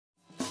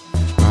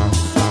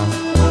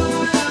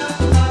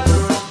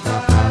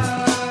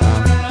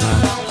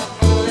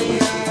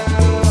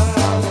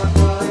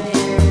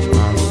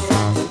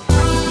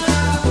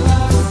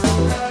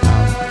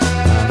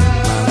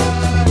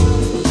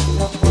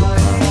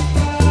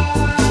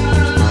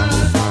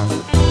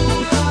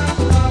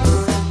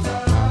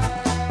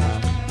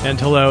And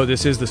hello,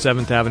 this is the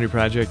 7th Avenue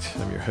Project.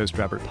 I'm your host,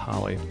 Robert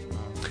Polly.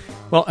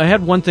 Well, I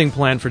had one thing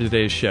planned for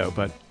today's show,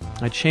 but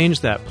I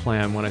changed that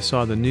plan when I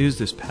saw the news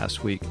this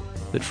past week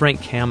that Frank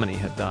Kameny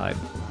had died.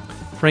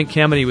 Frank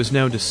Kameny was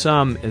known to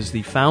some as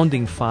the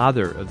founding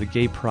father of the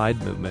gay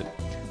pride movement,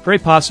 very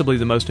possibly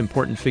the most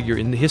important figure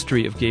in the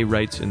history of gay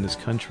rights in this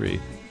country.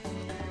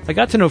 I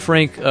got to know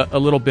Frank a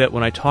little bit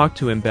when I talked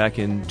to him back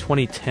in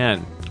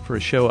 2010 for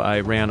a show I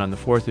ran on the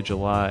 4th of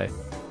July.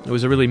 It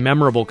was a really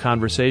memorable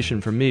conversation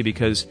for me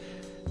because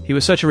he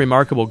was such a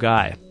remarkable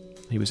guy.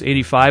 He was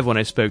 85 when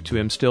I spoke to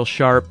him, still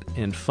sharp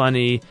and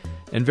funny,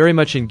 and very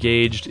much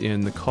engaged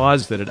in the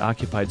cause that had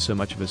occupied so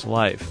much of his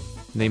life,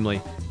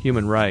 namely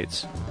human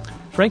rights.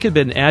 Frank had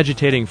been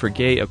agitating for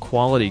gay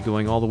equality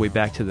going all the way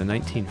back to the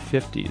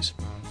 1950s,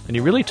 and he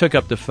really took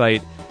up the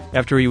fight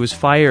after he was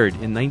fired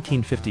in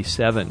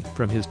 1957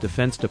 from his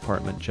Defense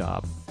Department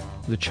job.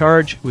 The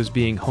charge was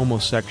being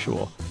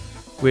homosexual,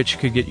 which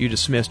could get you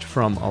dismissed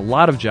from a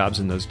lot of jobs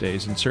in those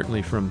days, and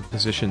certainly from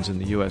positions in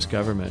the U.S.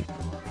 government.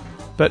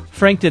 But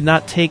Frank did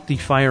not take the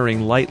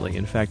firing lightly.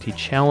 In fact, he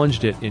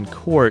challenged it in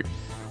court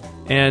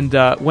and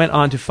went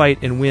on to fight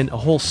and win a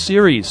whole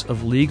series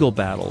of legal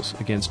battles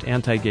against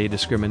anti-gay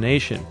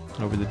discrimination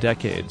over the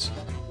decades.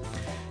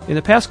 In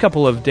the past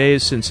couple of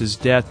days since his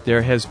death,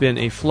 there has been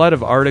a flood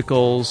of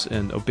articles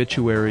and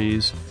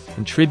obituaries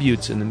and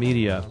tributes in the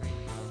media.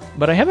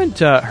 But I haven't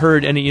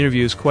heard any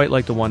interviews quite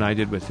like the one I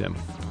did with him,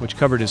 which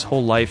covered his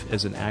whole life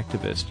as an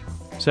activist.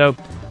 So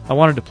I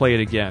wanted to play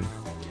it again.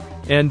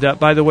 And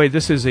by the way,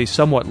 this is a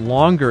somewhat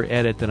longer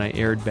edit than I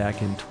aired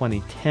back in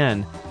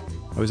 2010.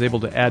 I was able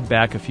to add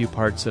back a few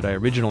parts that I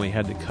originally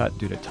had to cut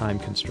due to time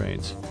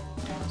constraints.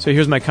 So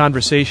here's my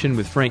conversation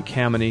with Frank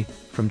Kameny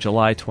from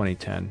July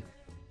 2010.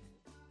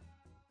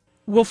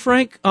 Well,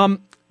 Frank,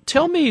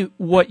 tell me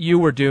what you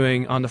were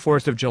doing on the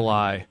 4th of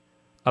July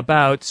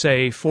about,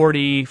 say,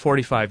 40,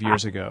 45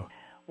 years ago.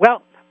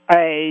 Well,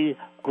 a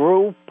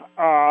group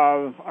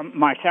of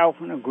myself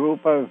and a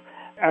group of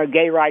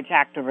gay rights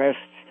activists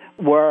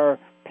were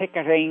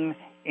picketing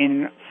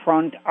in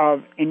front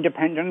of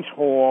Independence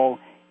Hall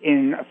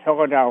in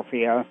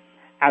Philadelphia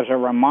as a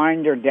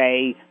reminder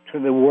day to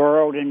the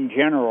world in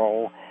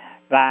general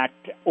that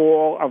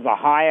all of the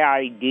high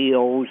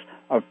ideals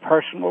of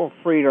personal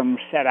freedom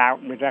set out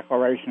in the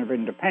Declaration of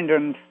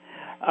Independence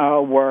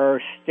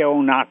were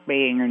still not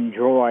being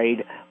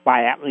enjoyed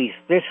by at least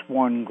this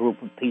one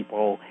group of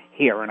people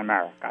here in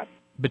America.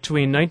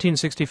 Between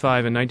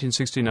 1965 and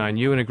 1969,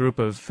 you and a group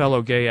of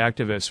fellow gay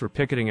activists were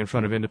picketing in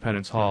front of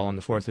Independence Hall on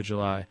the 4th of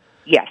July.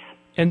 Yes.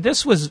 And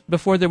this was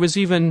before there was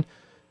even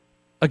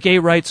a gay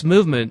rights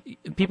movement.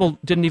 People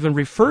didn't even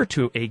refer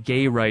to a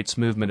gay rights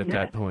movement at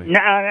that point.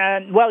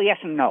 Well, yes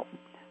and no.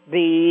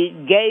 The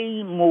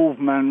gay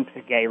movement,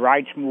 the gay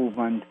rights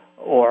movement,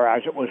 or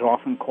as it was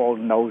often called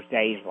in those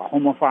days, the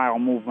homophile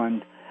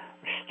movement,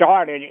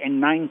 started in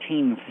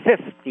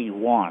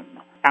 1951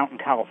 out in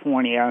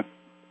California.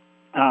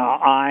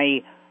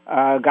 I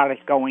got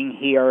it going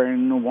here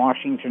in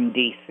Washington,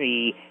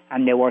 D.C.,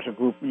 and there was a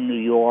group in New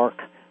York,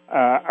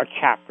 a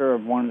chapter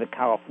of one of the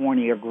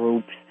California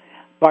groups.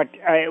 But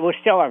it was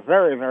still a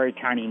very, very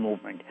tiny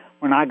movement.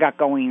 When I got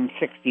going in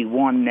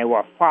 61, there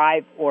were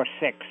 5 or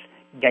 6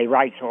 gay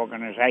rights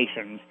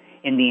organizations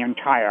in the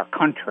entire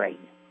country.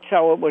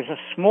 So it was a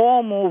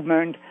small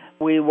movement.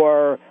 We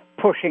were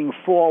pushing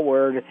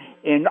forward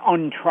in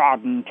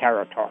untrodden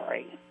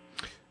territory.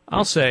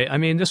 I'll say, I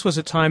mean, this was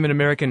a time in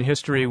American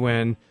history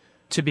when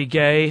to be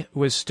gay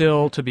was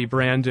still to be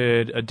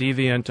branded a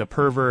deviant, a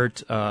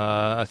pervert,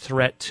 a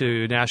threat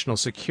to national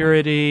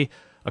security,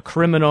 a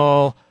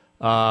criminal,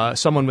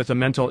 someone with a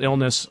mental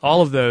illness,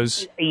 all of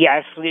those.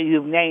 Yes,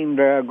 you've named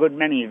a good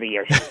many of the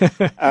issues.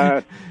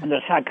 The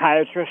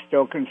psychiatrists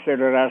still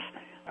considered us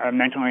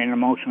mentally and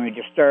emotionally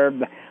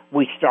disturbed.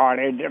 We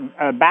started,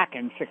 back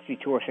in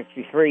 62 or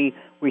 63,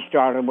 we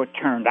started what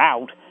turned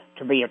out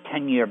to be a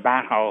 10-year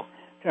battle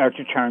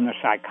to turn the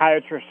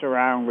psychiatrists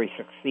around. We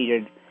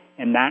succeeded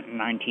in that in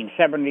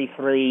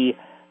 1973.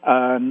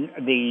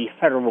 The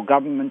federal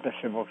government,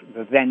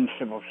 the then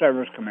Civil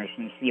Service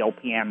Commission,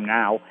 COPM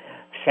now,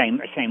 same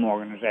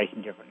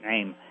organization, different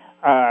name,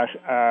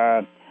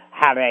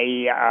 had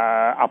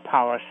a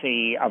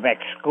policy of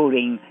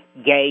excluding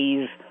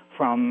gays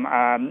from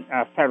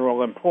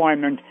federal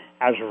employment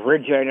as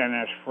rigid and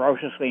as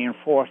ferociously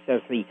enforced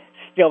as the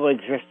still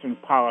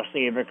existent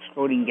policy of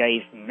excluding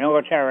gays from the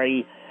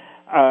military.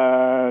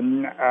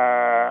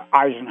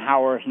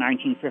 Eisenhower's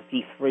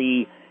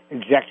 1953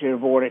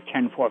 Executive Order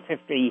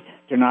 10450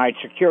 denied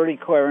security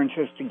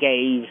clearances to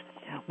gays.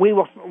 We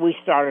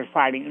started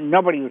fighting.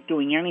 Nobody was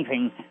doing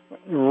anything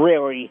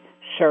really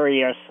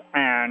serious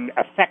and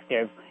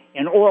effective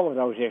in all of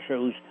those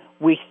issues.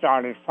 We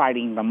started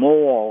fighting them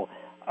all,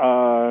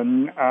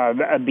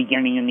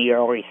 beginning in the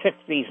early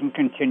 60s and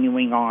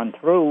continuing on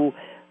through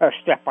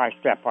step by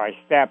step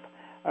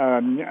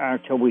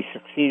till we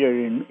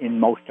succeeded in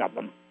most of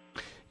them.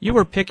 You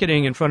were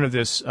picketing in front of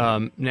this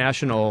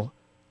national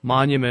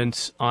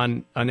monument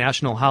on a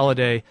national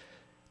holiday.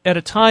 at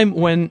a time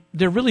when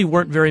there really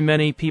weren't very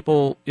many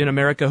people in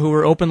America who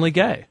were openly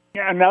gay.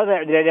 No,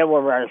 there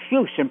were very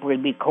few, simply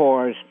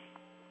because,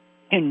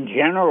 in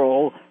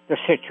general, the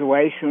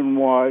situation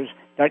was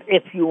that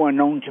if you were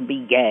known to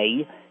be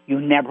gay, you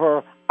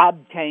never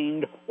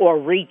obtained or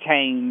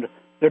retained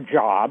the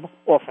job,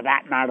 or for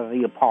that matter,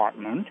 the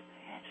apartment,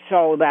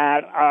 so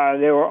that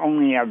there were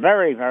only a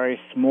very, very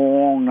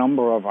small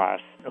number of us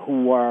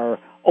who were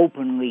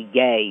openly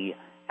gay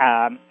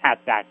at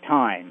that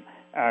time.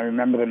 I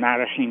remember the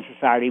Mattachine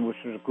Society, which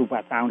was a group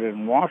I founded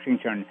in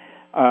Washington.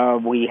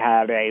 We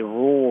had a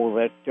rule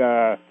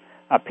that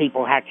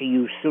people had to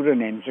use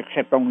pseudonyms,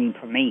 except only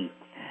for me,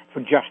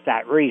 for just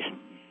that reason.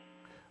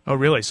 Oh,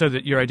 really? So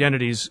that your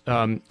identities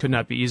could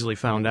not be easily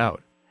found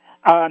out?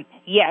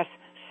 Yes,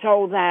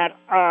 so that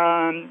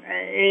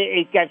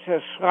it gets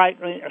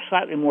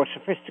slightly more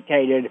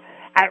sophisticated.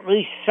 At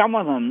least some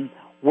of them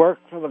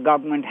worked for the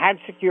government, had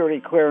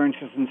security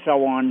clearances and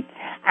so on,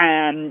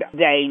 and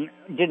they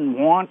didn't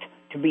want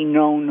to be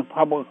known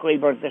publicly,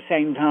 but at the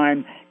same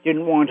time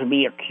didn't want to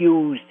be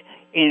accused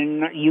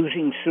in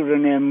using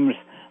pseudonyms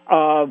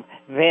of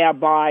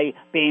thereby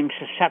being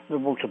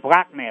susceptible to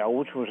blackmail,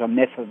 which was a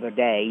myth of the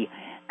day.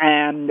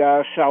 And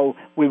so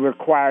we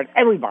required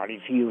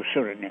everybody to use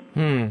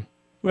pseudonyms.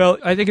 Well,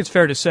 I think it's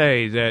fair to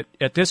say that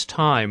at this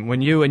time,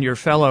 when you and your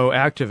fellow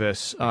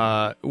activists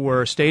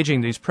were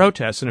staging these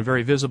protests in a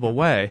very visible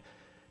way,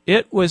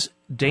 it was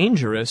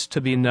dangerous to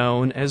be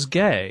known as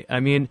gay. I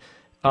mean,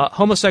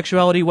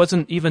 homosexuality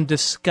wasn't even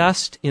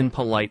discussed in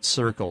polite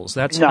circles.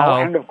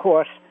 And of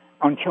course,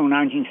 until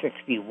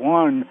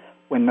 1961,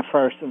 when the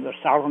first of the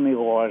sodomy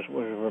laws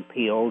was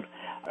repealed,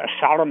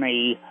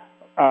 sodomy,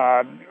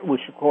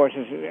 which of course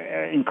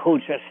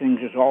includes such things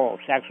as oral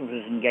sex, which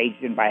is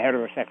engaged in by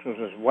heterosexuals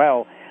as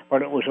well,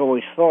 but it was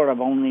always thought of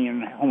only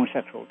in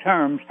homosexual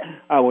terms,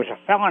 was a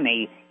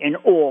felony in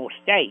all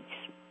states.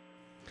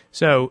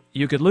 So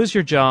you could lose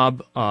your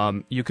job,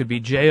 you could be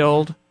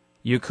jailed,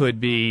 you could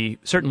be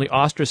certainly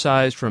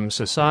ostracized from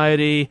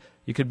society,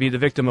 you could be the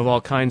victim of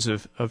all kinds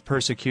of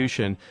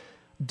persecution.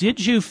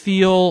 Did you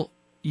feel,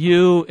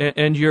 you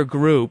and your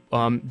group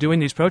doing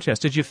these protests,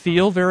 did you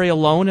feel very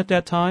alone at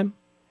that time?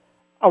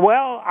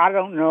 Well, I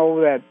don't know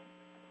that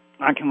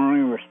I can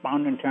really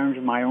respond in terms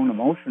of my own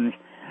emotions.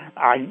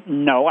 I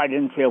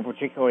didn't feel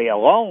particularly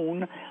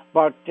alone,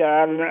 but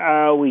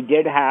we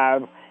did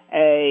have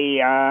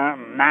a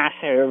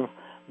massive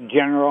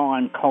general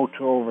and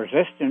cultural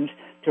resistance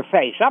to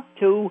face up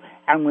to,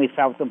 and we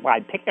felt that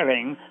by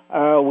picketing,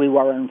 we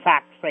were in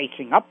fact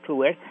facing up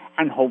to it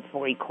and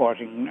hopefully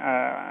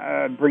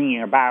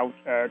bringing about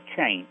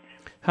change.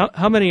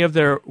 How many of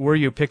there were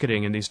you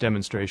picketing in these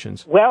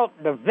demonstrations? Well,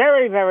 the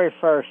very, very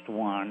first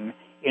one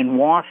in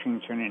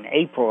Washington in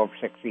April of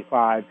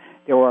 1965,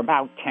 there were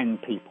about 10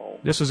 people.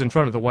 This was in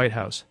front of the White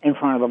House? In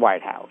front of the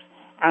White House.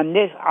 And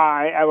this,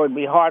 I would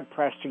be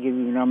hard-pressed to give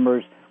you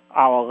numbers.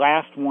 Our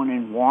last one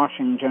in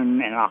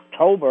Washington in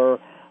October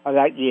of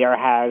that year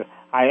had,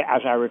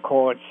 as I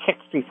recall it,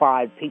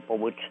 65 people,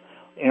 which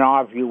in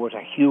our view was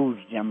a huge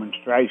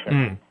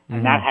demonstration.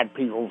 And that had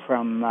people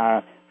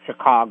from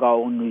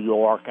Chicago, New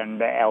York,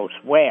 and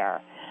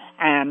elsewhere.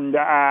 And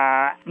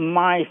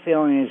my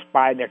feeling is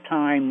by the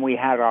time we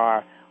had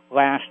our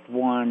last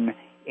one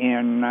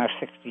in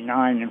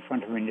 1969 in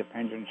front of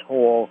Independence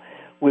Hall,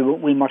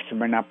 we must have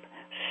been up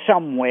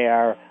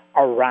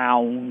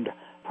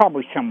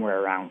probably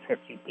somewhere around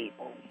 50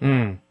 people.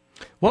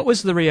 What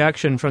was the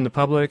reaction from the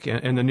public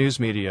and the news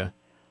media?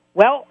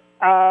 Well,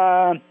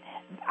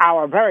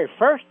 our very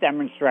first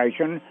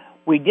demonstration,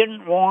 we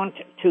didn't want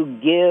to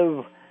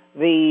give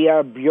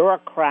the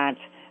bureaucrats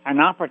an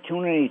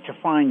opportunity to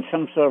find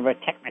some sort of a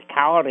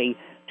technicality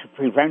to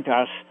prevent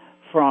us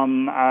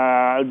from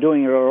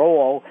doing it at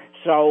all.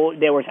 So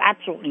there was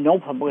absolutely no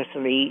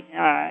publicity,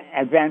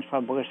 advance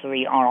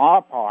publicity on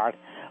our part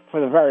for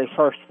the very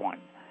first one.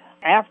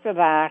 After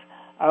that,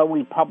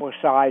 we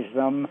publicized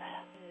them.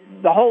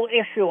 The whole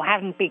issue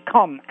hadn't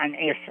become an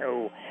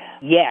issue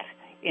yet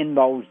in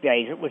those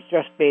days. It was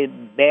just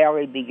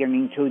barely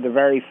beginning to. The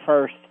very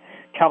first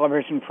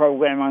television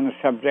program on the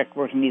subject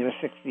was either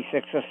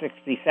 66 or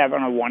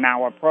 67, a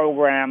one-hour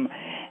program,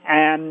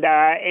 and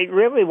it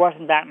really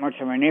wasn't that much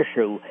of an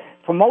issue.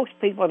 For most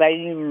people, they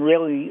didn't even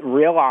really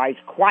realize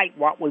quite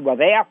what we were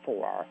there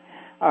for.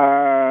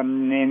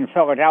 In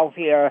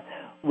Philadelphia,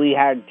 we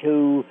had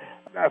to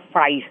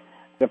fight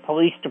the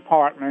police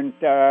department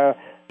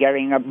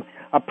getting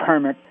a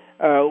permit,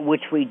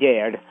 which we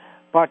did.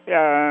 But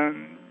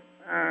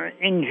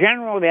in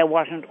general, there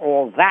wasn't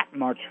all that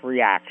much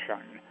reaction.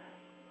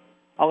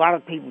 A lot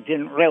of people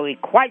didn't really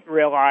quite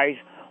realize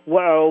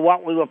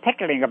what we were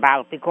picketing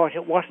about because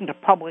it wasn't a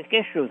public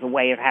issue the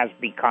way it has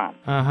become.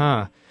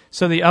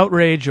 So the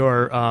outrage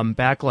or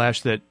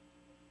backlash that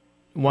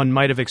one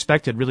might have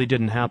expected really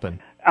didn't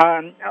happen?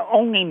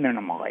 Only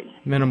minimally.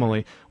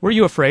 Minimally. Were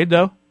you afraid,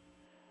 though?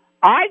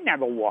 I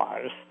never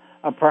was.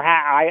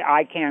 Perhaps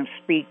I can't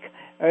speak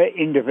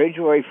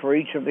individually for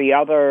each of the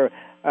other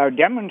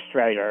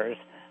demonstrators.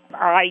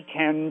 I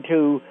tend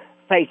to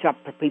face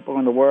up to people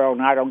in the world,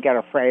 and I don't get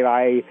afraid.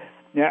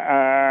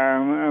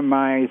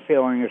 My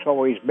feeling has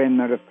always been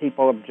that if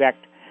people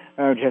object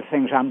to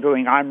things I'm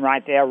doing, I'm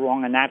right, they're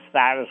wrong, and that's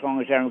that, as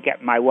long as they don't get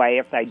in my way.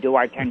 If they do,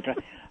 I tend to,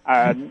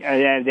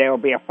 there'll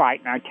be a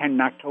fight, and I tend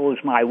not to lose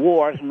my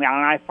wars, and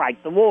I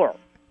fight the war.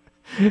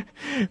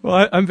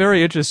 Well, I'm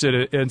very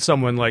interested in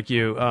someone like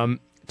you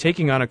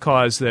taking on a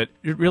cause that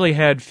really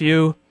had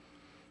few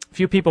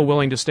people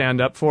willing to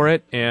stand up for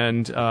it,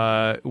 and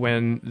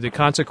when the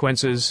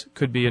consequences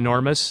could be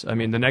enormous. I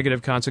mean, the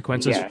negative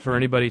consequences for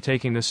anybody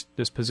taking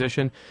this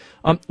position.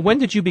 When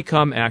did you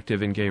become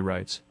active in gay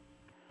rights?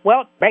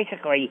 Well,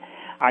 basically,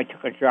 I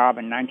took a job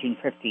in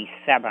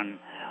 1957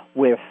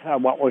 with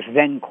what was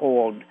then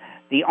called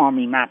the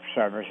Army Map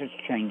Service. It's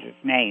changed its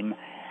name.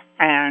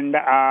 And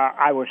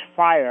I was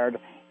fired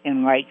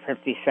in late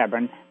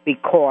 57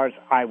 because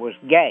I was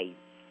gay.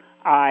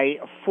 I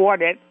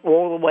fought it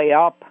all the way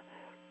up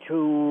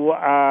to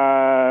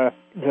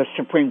the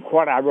Supreme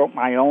Court. I wrote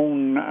my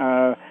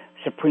own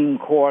Supreme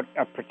Court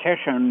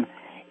petition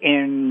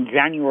in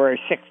January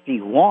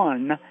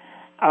 61,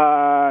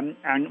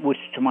 and which,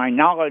 to my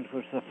knowledge,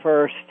 was the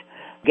first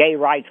gay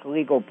rights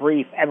legal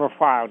brief ever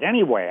filed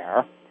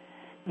anywhere.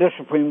 The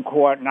Supreme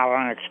Court not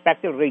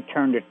unexpectedly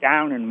turned it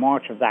down in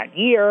March of that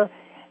year,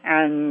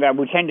 and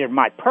which ended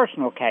my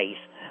personal case.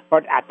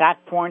 But at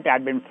that point,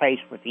 I'd been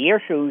faced with the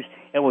issues.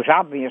 It was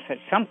obvious that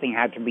something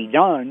had to be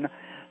done,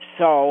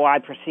 so I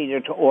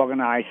proceeded to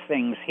organize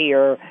things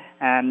here,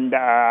 and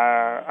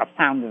I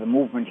founded the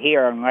movement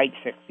here in late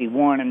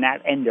 61, and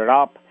that ended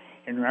up,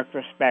 in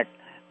retrospect,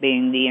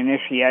 being the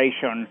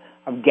initiation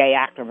of gay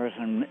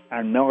activism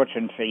and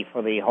militancy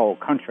for the whole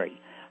country.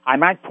 I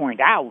might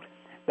point out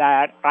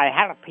that I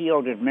had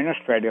appealed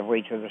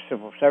administratively to the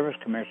Civil Service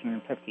Commission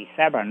in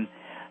 57.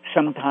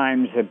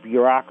 Sometimes the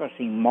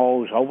bureaucracy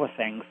mulls over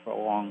things for a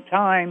long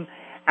time,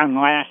 and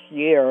last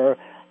year,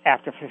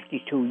 after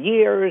 52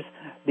 years,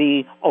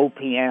 the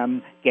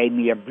OPM gave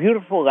me a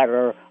beautiful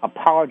letter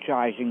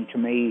apologizing to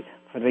me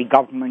for the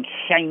government's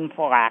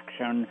shameful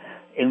action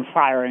in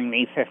firing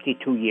me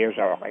 52 years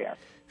earlier.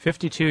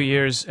 52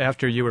 years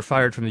after you were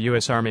fired from the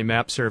U.S. Army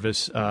Map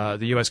Service, the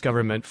U.S.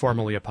 government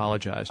formally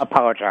apologized.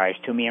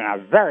 Apologized to me in a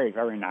very,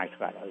 very nice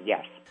letter,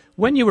 yes.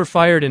 When you were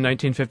fired in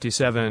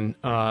 1957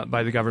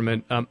 by the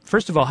government,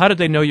 first of all, how did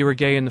they know you were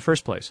gay in the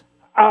first place?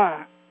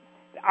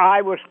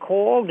 I was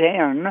called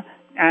in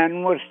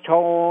and was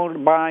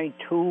told by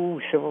two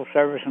civil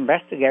service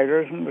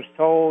investigators and was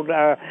told,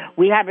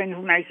 we have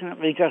information that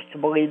leads us to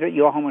believe that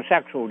you're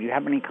homosexual. Do you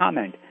have any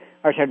comment?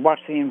 I said,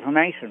 what's the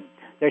information?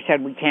 They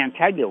said, we can't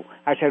tell you.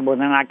 I said, well,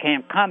 then I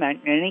can't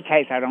comment. In any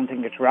case, I don't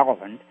think it's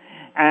relevant.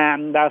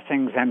 And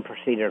things then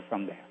proceeded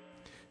from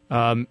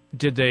there.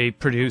 Did they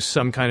produce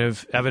some kind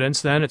of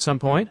evidence then at some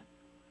point?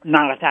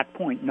 Not at that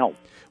point, no.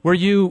 Were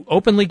you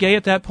openly gay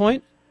at that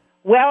point?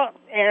 Well,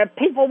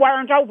 people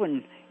weren't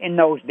open in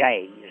those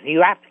days.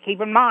 You have to keep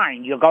in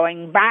mind, you're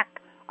going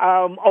back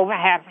over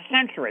half a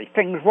century.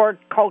 Things were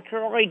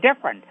culturally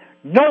different.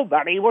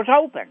 Nobody was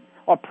open,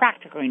 or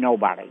practically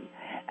nobody.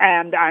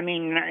 And, I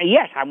mean,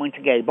 yes, I went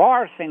to gay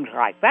bars, things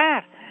like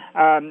that.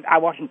 I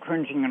wasn't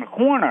cringing in a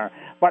corner,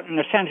 but in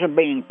the sense of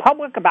being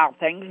public about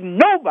things,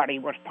 nobody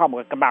was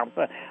public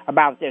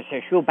about this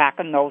issue back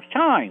in those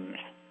times.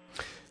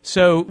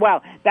 So,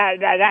 well,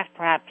 that's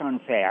perhaps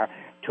unfair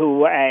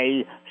to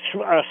a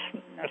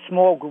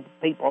small group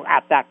of people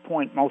at that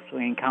point,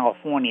 mostly in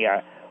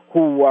California,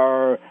 who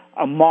were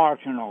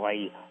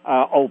marginally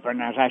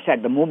open. As I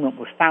said, the movement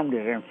was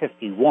founded in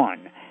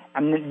 51,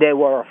 and there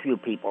were a few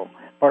people,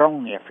 but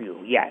only a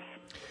few, yes.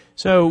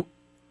 So,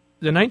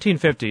 the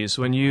 1950s,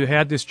 when you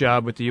had this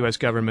job with the U.S.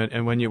 government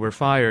and when you were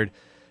fired,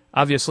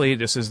 obviously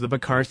this is the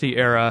McCarthy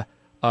era.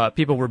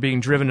 People were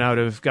being driven out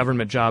of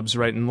government jobs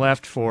right and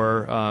left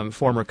for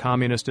former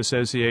communist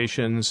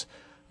associations,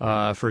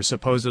 for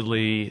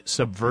supposedly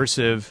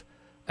subversive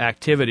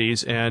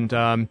activities,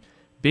 and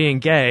being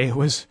gay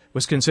was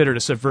considered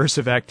a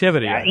subversive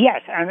activity.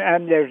 Yes,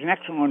 and there's an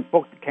excellent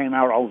book that came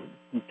out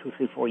 2,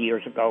 3, 4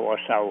 years ago or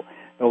so,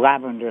 The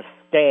Lavender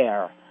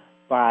Stare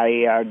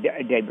by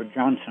David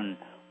Johnson,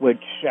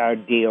 which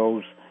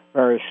deals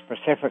very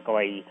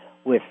specifically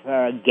with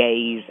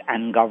gays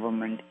and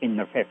government in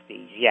the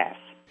 50s, yes.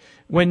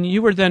 When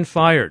you were then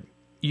fired,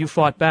 you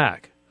fought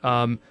back.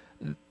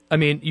 I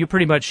mean, you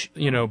pretty much,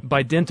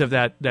 by dint of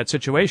that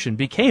situation,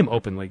 became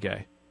openly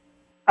gay.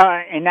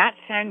 In that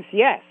sense,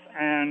 yes.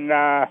 And,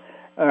 I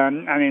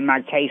mean,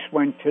 my case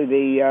went to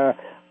the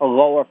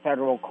lower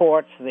federal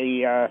courts,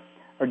 the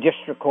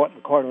district court,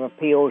 the Court of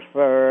Appeals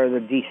for the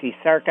D.C.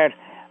 Circuit,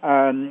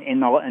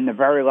 in the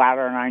very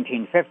latter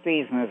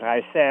 1950s. And as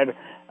I said,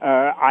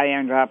 I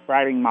ended up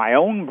writing my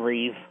own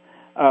brief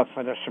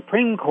for the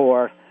Supreme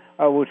Court,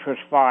 which was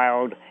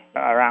filed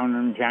around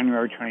on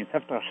January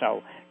 25th or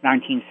so,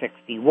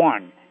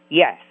 1961.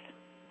 Yes,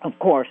 of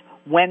course,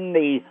 when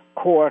the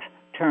court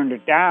turned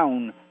it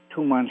down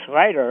 2 months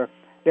later,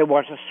 there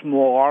was a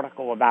small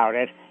article about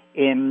it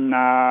in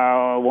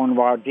one of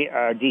our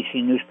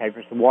D.C.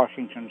 newspapers, the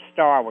Washington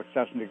Star, which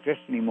doesn't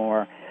exist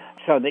anymore.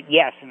 So that,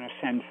 yes, in a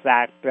sense,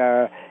 that,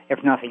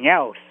 if nothing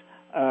else,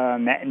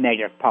 made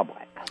it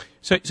public.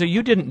 So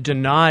you didn't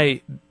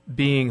deny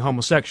being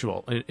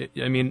homosexual.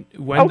 I mean,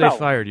 when they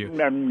fired you.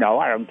 No,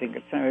 I don't think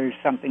it's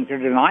something to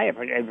deny if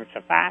it's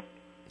a fact.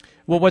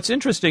 Well, what's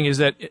interesting is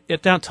that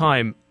at that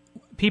time,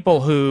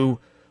 people who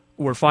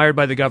were fired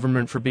by the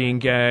government for being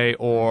gay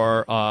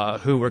or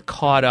who were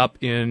caught up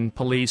in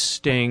police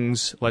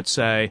stings, let's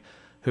say,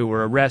 who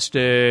were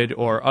arrested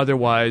or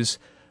otherwise,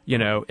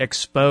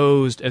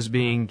 exposed as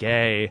being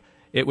gay,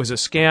 it was a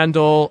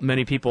scandal.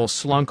 Many people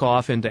slunk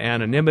off into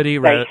anonymity.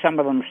 Some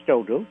of them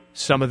still do.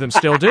 Some of them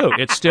still do.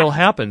 It still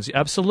happens,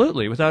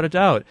 absolutely, without a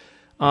doubt.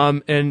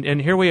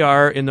 And here we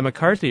are in the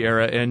McCarthy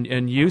era,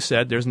 and you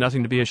said there's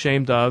nothing to be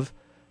ashamed of,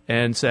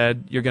 and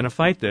said you're going to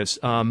fight this.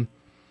 I'm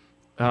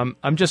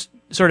just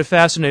sort of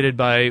fascinated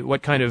by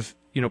what kind of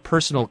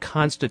personal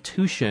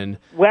constitution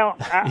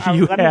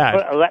you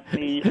had. Let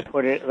me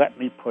put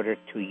it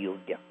to you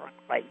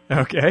differently.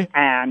 Okay.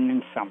 And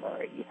in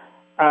summary,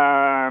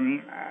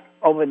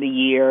 over the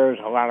years,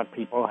 a lot of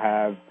people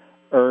have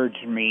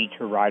urged me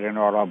to write an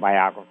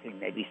autobiography.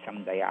 Maybe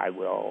someday I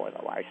will,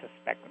 although I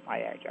suspect at my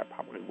age I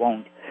probably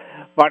won't.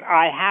 But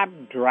I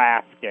have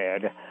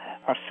drafted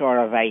a sort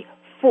of a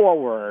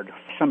foreword.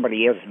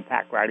 Somebody is, in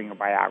fact, writing a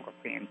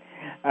biography, and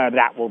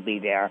that will be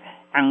there.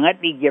 And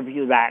let me give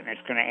you that, and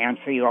it's going to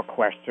answer your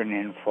question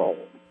in full.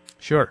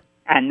 Sure.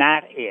 And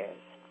that is,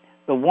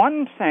 the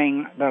one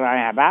thing that I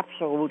have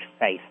absolute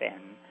faith in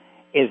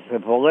is the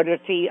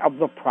validity of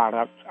the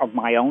product of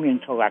my own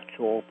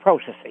intellectual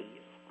processes.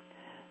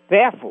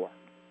 Therefore,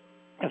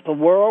 if the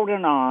world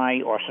and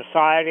I, or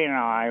society and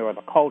I, or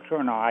the culture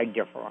and I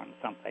differ on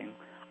something,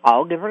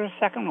 I'll give it a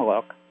second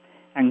look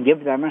and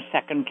give them a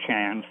second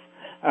chance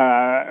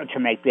to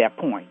make their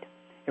point.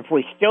 If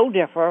we still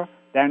differ,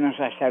 then, as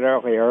I said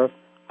earlier,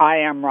 I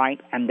am right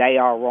and they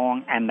are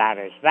wrong, and that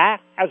is that,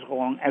 as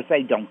long as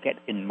they don't get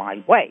in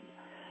my way.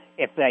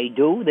 If they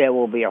do, there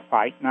will be a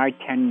fight, and I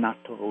tend not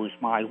to lose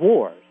my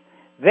wars.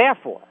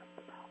 Therefore,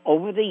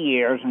 over the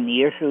years and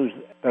the issues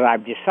that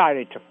I've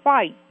decided to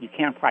fight, you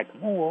can't fight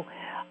them all,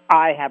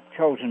 I have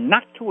chosen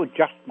not to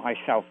adjust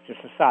myself to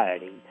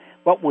society,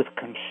 but with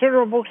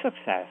considerable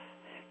success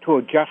to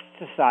adjust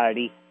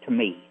society to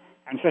me.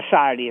 And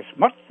society is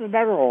much the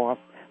better off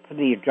for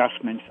the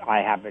adjustments I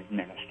have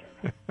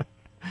administered.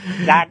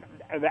 That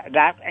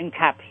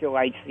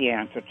encapsulates the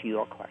answer to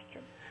your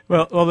question.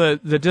 Well,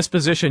 the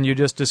disposition you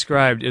just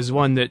described is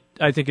one that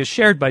I think is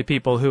shared by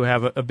people who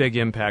have a big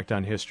impact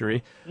on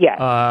history.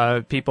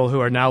 Yes. People who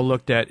are now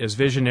looked at as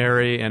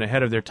visionary and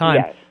ahead of their time.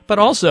 Yes. But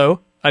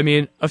also, I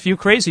mean, a few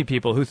crazy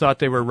people who thought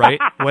they were right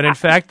when in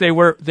fact they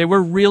were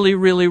really,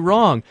 really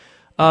wrong.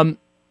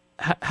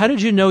 How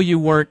did you know you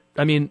weren't?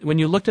 I mean, when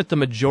you looked at the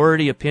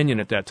majority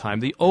opinion at that time,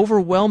 the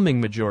overwhelming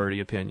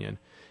majority opinion,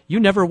 you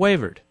never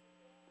wavered.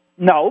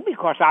 No,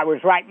 because I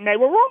was right and they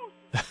were wrong.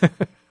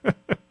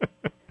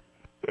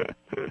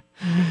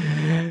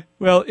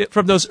 Well,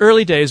 from those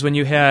early days when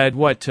you had,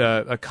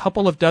 a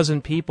couple of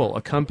dozen people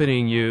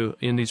accompanying you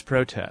in these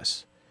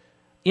protests,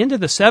 into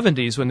the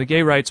 70s when the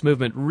gay rights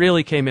movement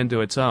really came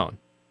into its own,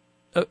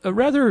 a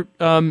rather,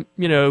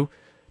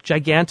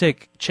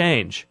 gigantic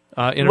change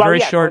in a very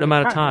short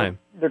amount of time.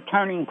 The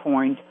turning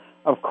point,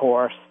 of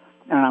course,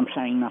 and I'm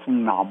saying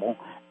nothing novel,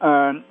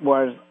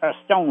 was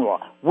Stonewall.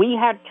 We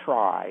had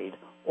tried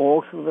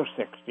all through the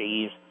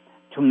 60s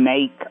to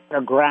make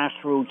a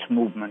grassroots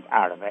movement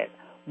out of it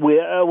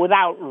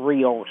without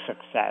real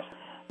success.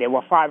 There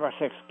were 5 or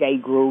 6 gay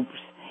groups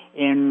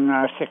in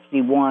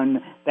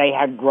 61. They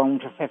had grown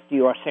to 50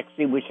 or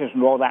 60, which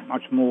isn't all that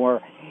much more,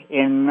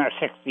 in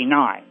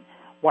 69.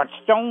 What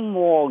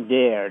Stonewall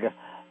did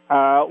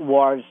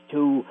was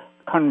to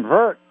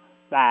convert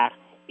that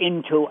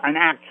into an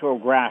actual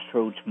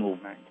grassroots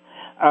movement.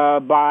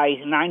 By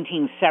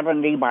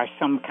 1970, by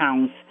some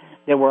counts,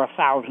 there were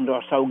 1,000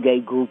 or so gay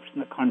groups in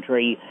the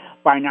country.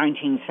 By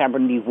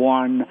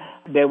 1971,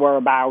 there were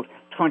about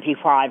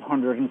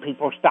 2,500, and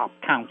people stopped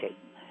counting.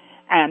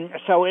 And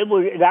so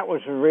that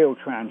was a real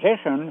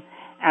transition,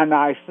 and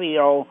I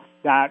feel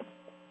that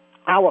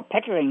our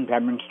picketing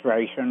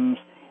demonstrations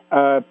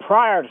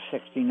prior to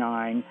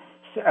 69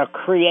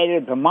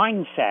 created the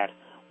mindset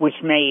which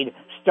made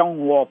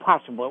Stonewall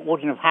possible. It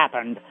wouldn't have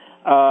happened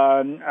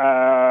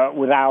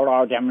without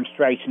our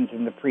demonstrations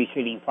in the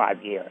preceding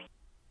 5 years.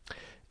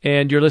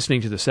 And you're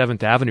listening to the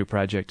 7th Avenue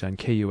Project on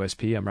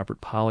KUSP. I'm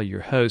Robert Polly, your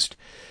host.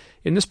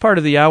 In this part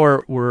of the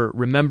hour, we're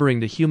remembering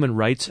the human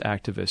rights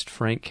activist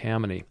Frank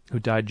Kameny, who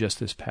died just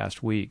this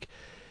past week.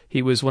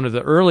 He was one of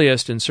the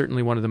earliest and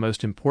certainly one of the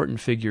most important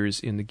figures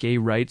in the gay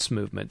rights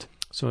movement.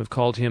 Some have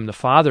called him the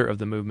father of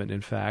the movement,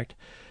 in fact.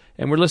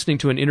 And we're listening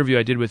to an interview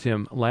I did with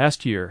him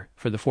last year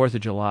for the 4th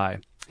of July.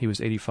 He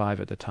was 85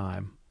 at the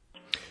time.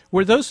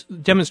 Were those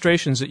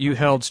demonstrations that you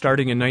held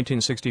starting in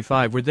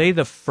 1965, were they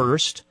the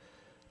first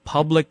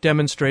public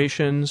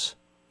demonstrations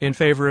in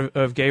favor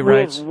of gay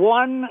rights? With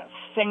one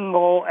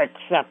single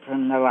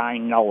exception that I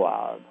know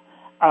of.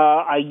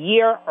 A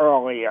year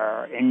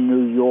earlier in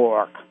New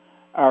York,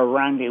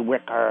 Randy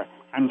Wicker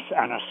and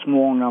a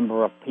small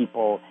number of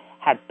people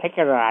had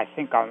picketed, I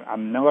think, a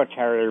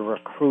military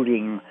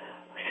recruiting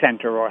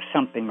center or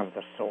something of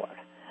the sort.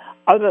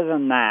 Other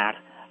than that,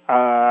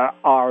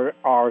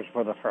 ours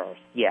were the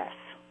first, yes.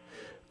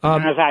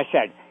 And as I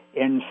said,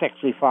 in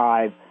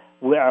 1965,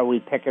 we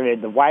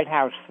picketed the White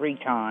House 3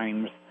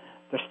 times,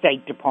 the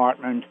State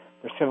Department,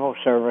 the Civil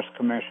Service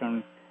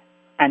Commission,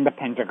 and the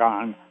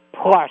Pentagon,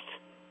 plus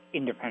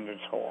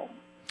Independence Hall.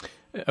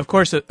 Of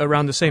course,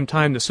 around the same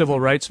time, the civil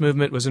rights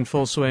movement was in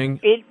full swing.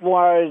 It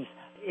was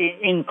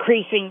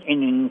increasing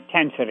in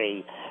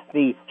intensity.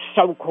 The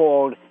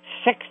so-called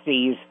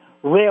 60s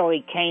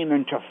really came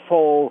into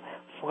full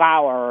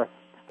flower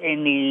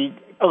in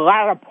the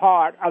latter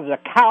part of the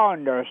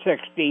calendar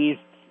 60s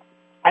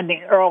and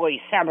the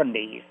early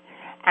 70s.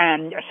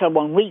 And so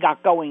when we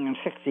got going in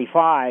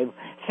 65,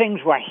 things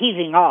were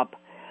heating up,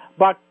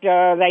 but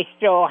they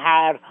still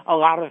had a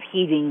lot of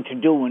heating to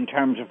do in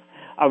terms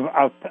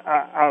of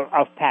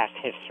past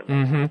history.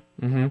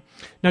 Mm-hmm, mm-hmm.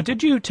 Now,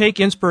 did you take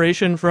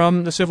inspiration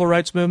from the civil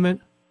rights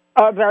movement?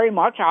 Very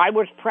much. I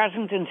was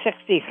present in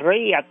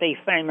 1963 at the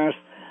famous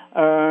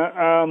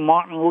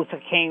Martin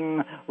Luther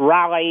King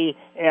rally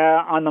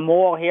on the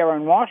Mall here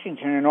in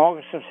Washington in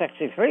August of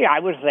 1963. I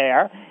was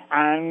there,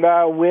 and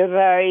with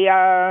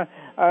a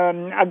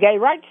gay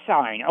rights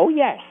sign. Oh,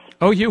 yes.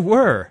 Oh, you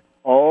were?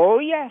 Oh,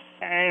 yes.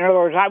 In other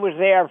words, I was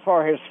there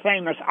for his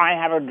famous I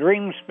Have a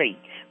Dream speech.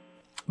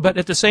 But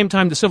at the same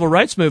time, the civil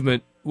rights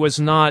movement was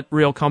not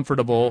real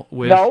comfortable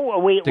with the gay rights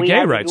movement.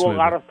 We had to do a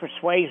lot of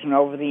persuasion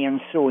over the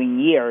ensuing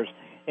years.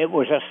 It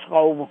was a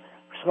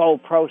slow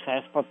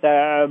process, but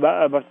there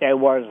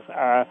was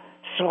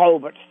slow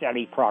but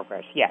steady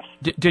progress, yes.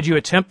 Did you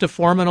attempt to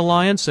form an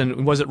alliance,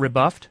 and was it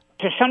rebuffed?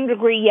 To some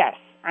degree, yes.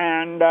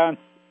 And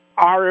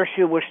our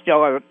issue was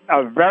still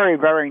a very,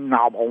 very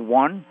novel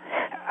one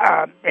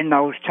in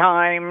those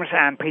times,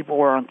 and people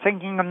weren't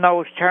thinking in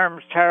those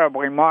terms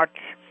terribly much.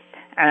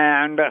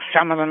 And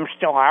some of them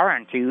still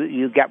aren't.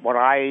 You get what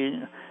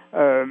I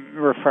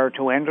refer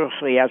to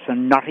endlessly as the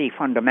nutty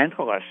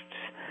fundamentalists,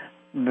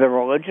 the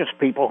religious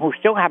people who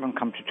still haven't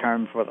come to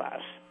terms with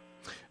us.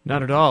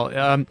 Not at all.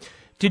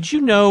 Did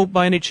you know,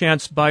 by any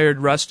chance, Bayard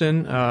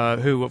Rustin,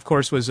 who, of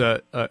course, was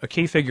a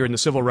key figure in the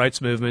civil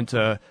rights movement,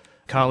 a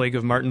colleague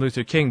of Martin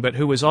Luther King, but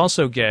who was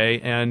also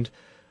gay and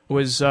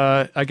was,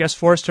 I guess,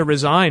 forced to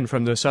resign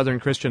from the Southern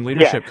Christian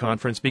Leadership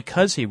Conference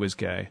because he was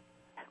gay?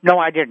 No,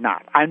 I did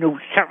not. I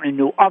certainly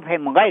knew of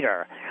him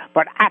later,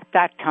 but at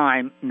that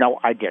time, no,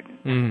 I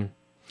didn't. Mm.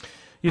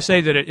 You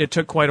say that it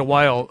took quite a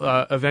while.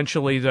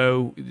 Eventually,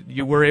 though,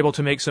 you were able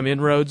to make some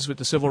inroads with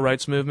the civil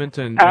rights movement?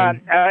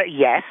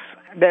 Yes.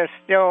 There's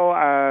still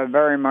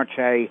very much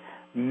a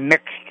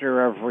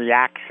mixture of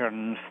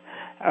reactions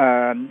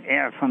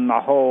from the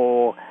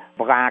whole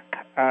black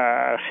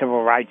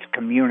civil rights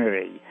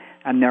community.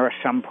 And there are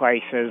some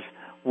places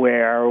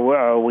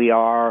where we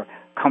are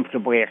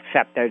comfortably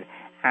accepted,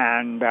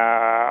 and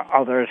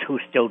others who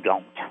still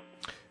don't.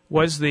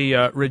 Was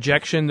the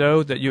rejection,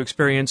 though, that you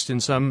experienced in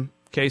some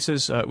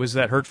cases, was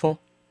that hurtful?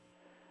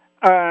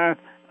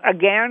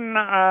 Again,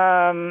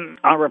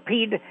 I'll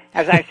repeat,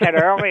 as I said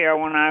earlier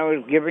when I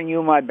was giving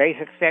you my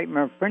basic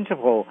statement of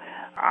principle,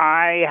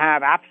 I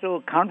have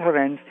absolute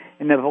confidence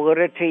in the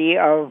validity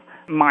of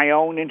my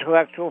own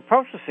intellectual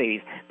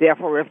processes.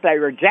 Therefore, if they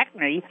reject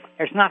me,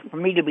 it's not for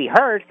me to be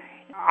hurt.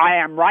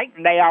 I am right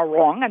and they are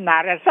wrong, and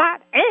that is that.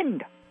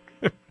 End.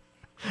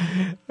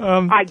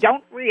 I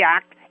don't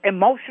react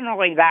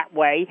emotionally that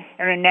way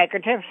in a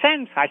negative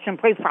sense. I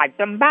simply fight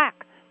them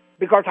back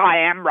because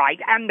I am right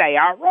and they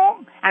are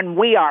wrong. And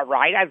we are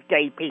right as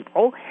gay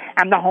people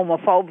and the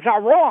homophobes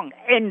are wrong.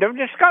 End of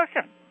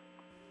discussion.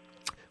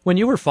 When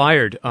you were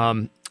fired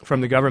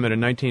from the government in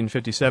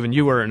 1957,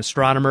 you were an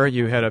astronomer.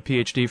 You had a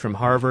Ph.D. from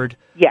Harvard.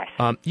 Yes.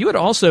 You had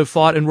also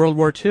fought in World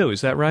War II. Is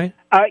that right?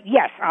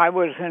 Yes. I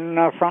was in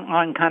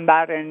frontline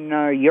combat in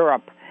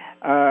Europe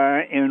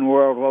in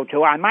World War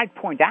II. I might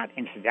point out,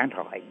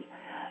 incidentally,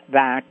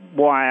 that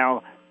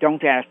while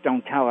Don't Ask,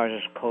 Don't Tell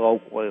is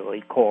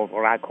colloquially called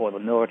what I call the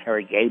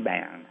military gay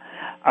ban,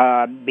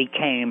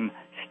 became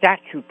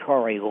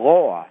statutory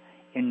law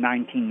in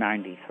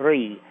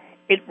 1993,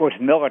 it was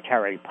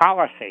military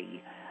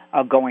policy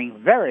going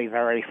very,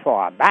 very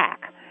far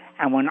back.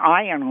 And when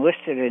I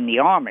enlisted in the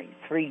Army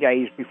 3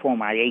 days before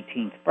my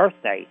 18th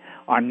birthday,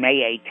 on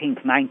May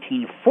 18th,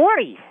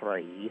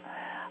 1943,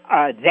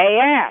 they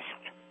asked.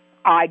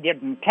 I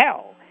didn't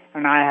tell,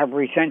 and I have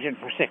resented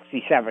for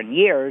 67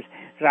 years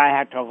that I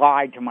had to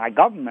lie to my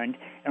government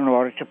in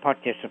order to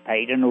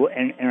participate in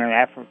an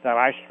effort that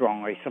I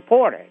strongly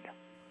supported.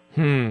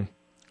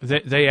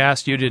 They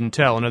asked, you didn't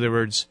tell. In other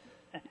words,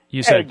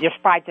 you said...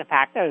 despite the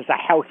fact that as a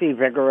healthy,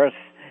 vigorous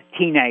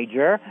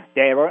teenager,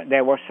 there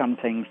were some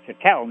things to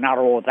tell. Not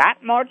all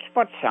that much,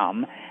 but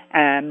some,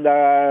 and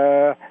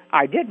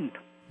I didn't.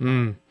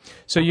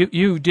 So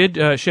you did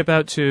ship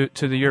out to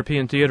the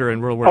European theater in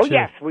World War II? Oh,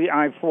 yes.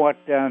 I fought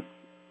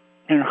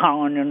in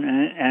Holland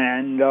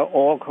and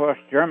all across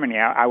Germany.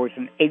 I was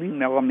an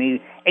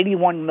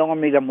 81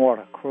 millimeter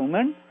mortar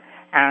crewman,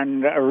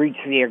 and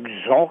reached the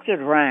exalted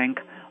rank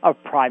of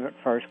private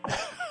first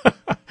class.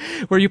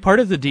 Were you part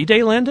of the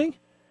D-Day landing?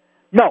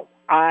 No,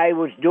 I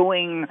was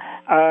doing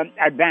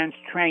advanced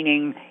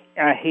training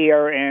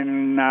here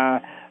in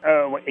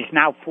it's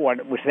now Fort.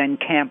 It was then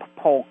Camp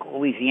Polk,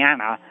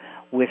 Louisiana,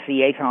 with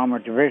the 8th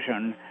Armored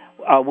Division,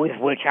 with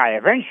which I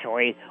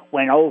eventually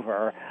went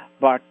over.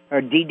 But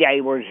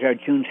D-Day was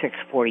June 6,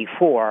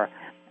 44,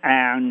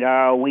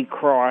 and we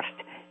crossed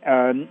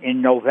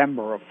in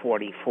November of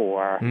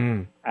 44.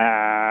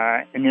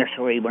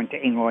 Initially went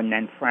to England,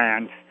 then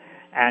France,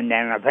 and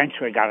then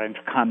eventually got into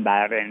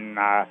combat in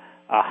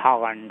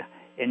Holland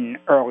in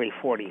early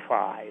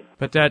 45.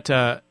 But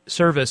that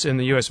service in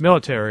the U.S.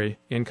 military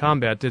in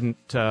combat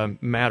didn't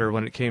matter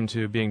when it came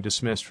to being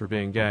dismissed for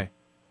being gay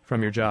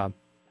from your job?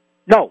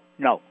 No.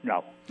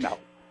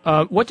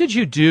 What did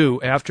you do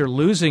after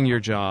losing your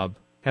job,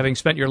 having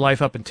spent your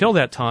life up until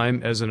that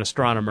time as an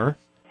astronomer?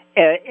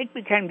 It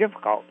became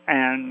difficult,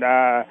 and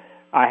I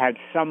had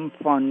some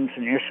funds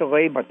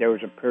initially, but there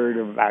was a period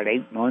of about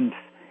 8 months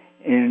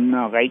in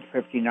late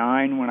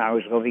 59 when I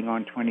was living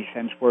on 20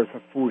 cents worth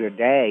of food a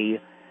day,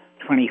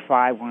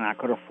 25 when I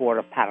could afford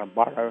a pat of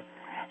butter,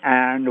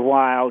 and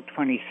while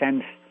 20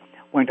 cents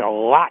went a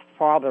lot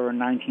farther in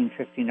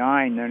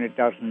 1959 than it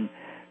does in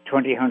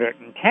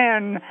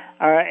 2010,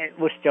 it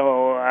was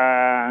still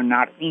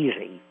not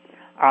easy.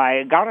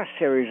 I got a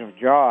series of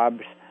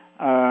jobs.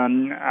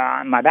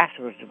 My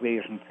bachelor's degree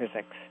is in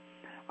physics,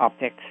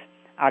 optics.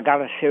 I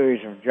got a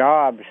series of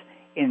jobs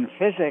in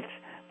physics,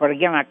 but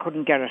again, I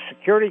couldn't get a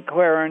security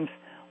clearance,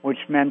 which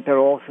meant that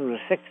all through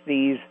the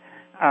 60s,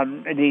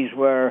 these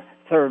were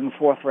third and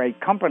fourth rate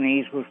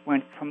companies which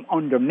went from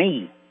under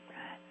me.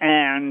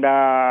 And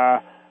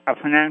a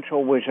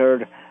financial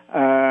wizard,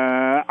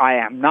 I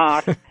am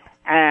not,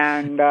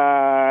 and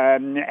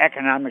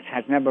economics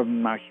has never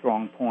been my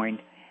strong point.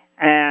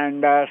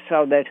 And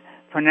so that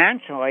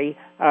financially,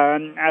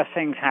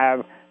 things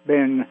have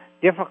been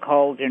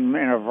difficult in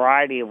a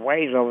variety of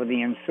ways over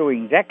the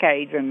ensuing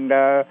decades, and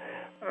are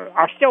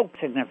still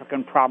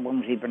significant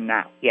problems even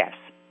now, yes.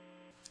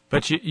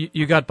 But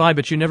you got by,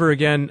 but you never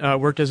again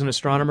worked as an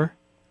astronomer?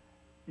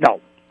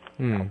 No.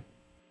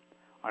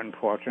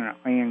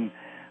 Unfortunately, and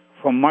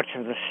for much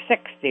of the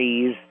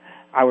 60s,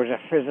 I was a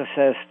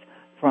physicist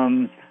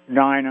from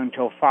 9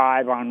 until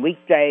 5 on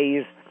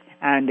weekdays,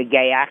 and a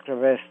gay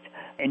activist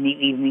in the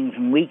evenings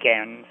and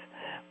weekends.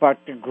 But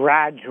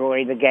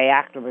gradually, the gay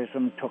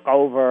activism took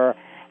over,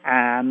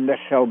 and the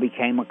show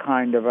became a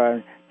kind of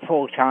a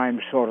full-time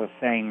sort of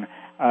thing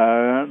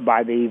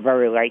by the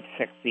very late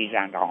 60s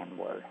and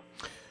onward.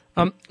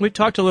 We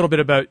talked a little bit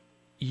about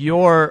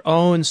your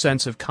own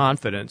sense of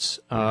confidence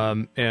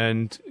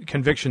and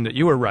conviction that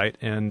you were right,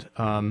 and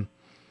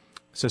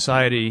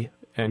society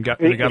and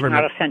the government. It's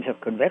not a sense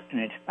of conviction,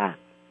 it's fact.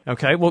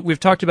 Okay, well, we've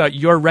talked about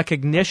your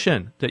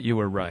recognition that you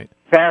were right.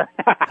 Fair.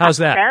 How's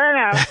that? Fair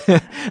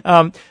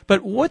enough.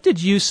 But what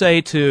did you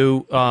say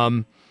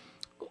to,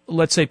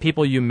 let's say,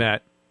 people you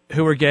met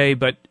who were gay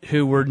but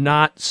who were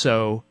not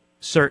so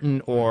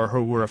certain, or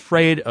who were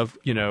afraid of,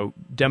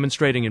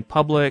 demonstrating in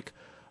public,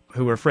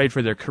 who were afraid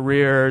for their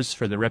careers,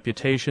 for their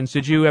reputations?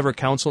 Did you ever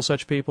counsel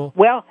such people?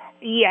 Well,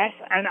 yes,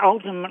 and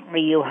ultimately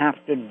you have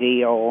to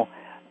deal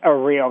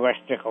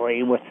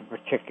realistically with the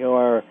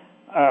particular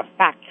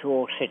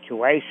factual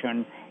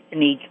situation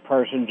in each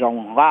person's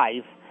own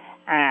life,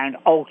 and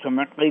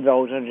ultimately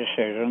those are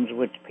decisions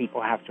which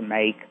people have to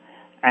make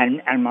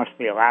and must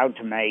be allowed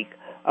to make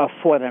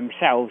for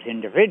themselves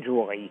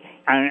individually.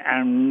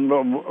 And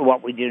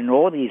what we did in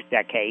all these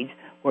decades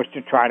was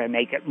to try to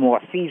make it more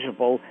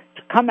feasible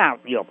to come out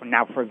in the open.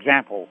 Now, for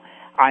example,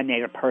 I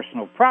made a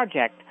personal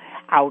project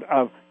out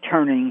of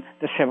turning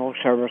the Civil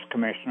Service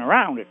Commission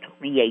around. It took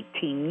me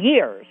 18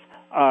 years.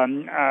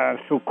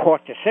 Through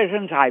court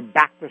decisions, I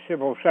backed the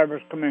Civil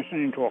Service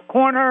Commission into a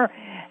corner,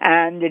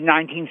 and in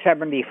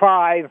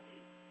 1975,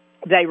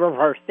 they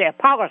reversed their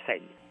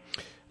policy.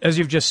 As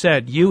you've just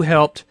said, you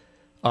helped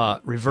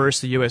reverse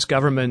the U.S.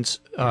 government's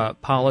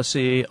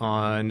policy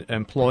on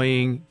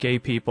employing gay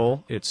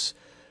people. It's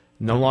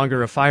no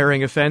longer a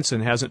firing offense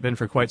and hasn't been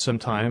for quite some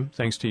time,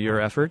 thanks to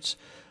your efforts.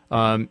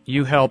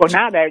 You helped... Well,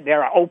 now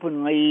there are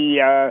openly...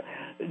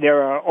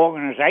 there are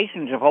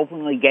organizations of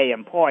openly gay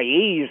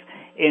employees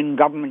in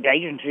government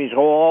agencies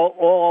all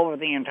over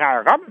the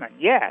entire government,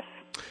 yes.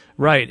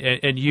 Right,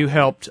 and you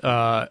helped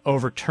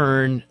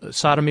overturn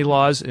sodomy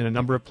laws in a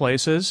number of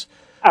places.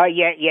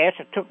 Yes,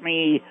 it took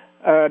me,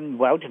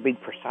 to be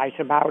precise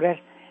about it,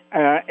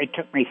 it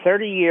took me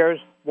 30 years,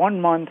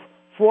 1 month,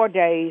 4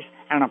 days,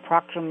 and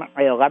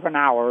approximately 11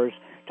 hours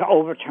to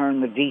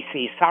overturn the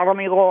D.C.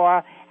 sodomy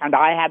law, and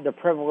I had the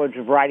privilege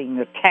of writing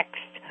the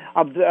text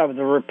of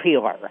the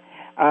repealer.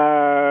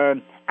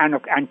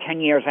 And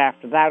 10 years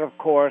after that, of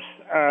course,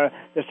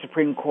 the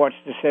Supreme Court's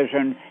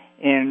decision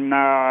in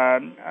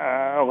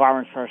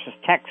Lawrence versus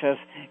Texas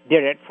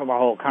did it for the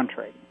whole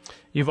country.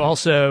 You've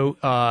also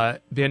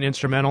been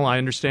instrumental, I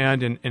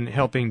understand, in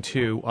helping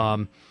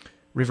to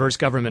reverse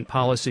government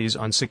policies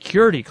on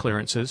security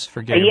clearances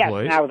for gay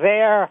employees. Yes, now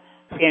there,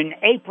 in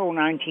April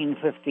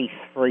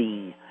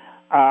 1953,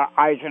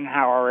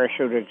 Eisenhower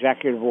issued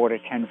Executive Order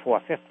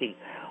 10450,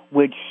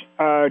 which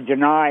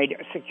denied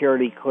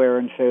security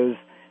clearances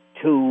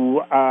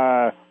to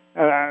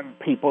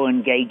people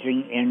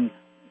engaging in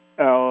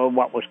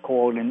what was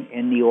called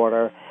in the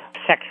order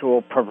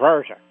sexual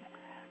perversion.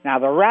 Now,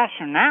 the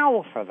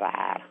rationale for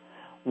that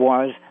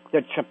was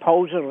that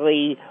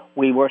supposedly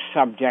we were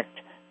subject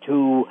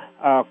to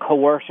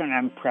coercion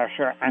and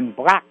pressure and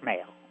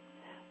blackmail.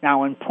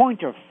 Now, in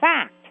point of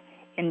fact,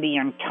 in the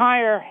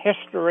entire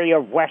history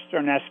of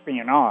Western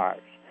espionage,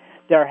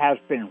 there has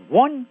been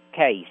one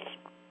case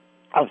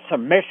of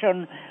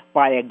submission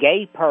by a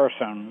gay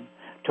person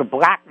to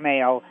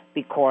blackmail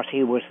because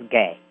he was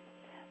gay.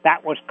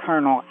 That was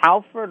Colonel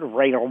Alfred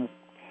Radel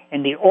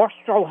in the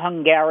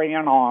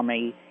Austro-Hungarian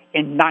army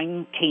in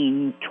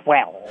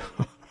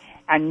 1912.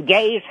 And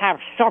gays have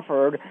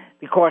suffered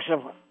because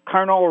of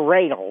Colonel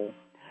Radel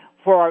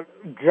for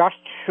just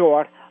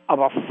short of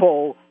a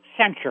full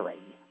century.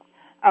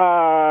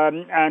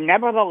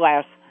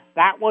 Nevertheless,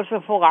 that was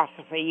the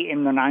philosophy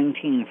in the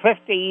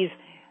 1950s,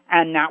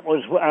 and that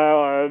was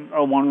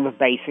one of the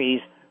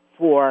bases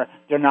for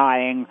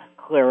denying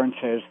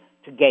clearances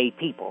to gay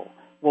people.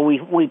 Well,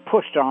 we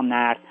pushed on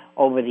that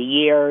over the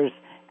years,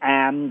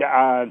 and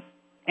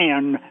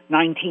in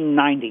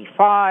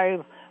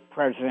 1995,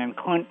 President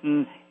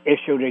Clinton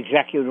issued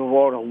Executive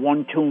Order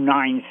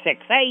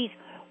 12968,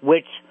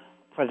 which,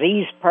 for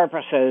these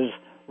purposes,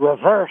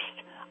 reversed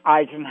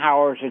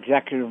Eisenhower's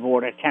Executive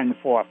Order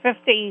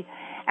 10450,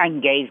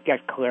 and gays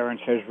get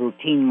clearances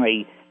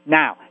routinely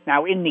now.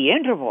 Now, in the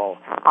interval,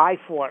 I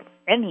fought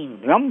any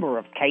number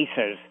of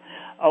cases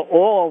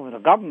all over the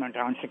government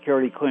on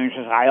security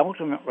clearances. I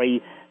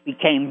ultimately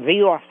became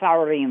the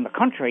authority in the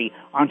country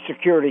on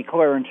security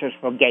clearances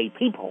for gay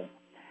people.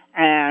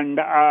 And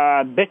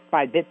bit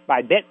by bit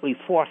by bit, we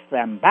forced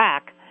them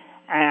back,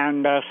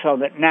 and so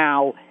that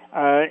now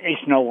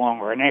it's no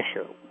longer an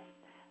issue.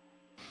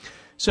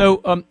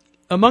 So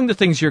among the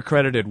things you're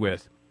credited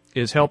with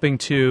is helping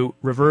to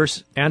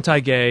reverse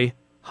anti-gay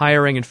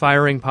hiring and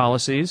firing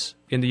policies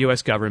in the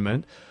U.S.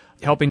 government,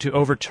 helping to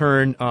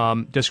overturn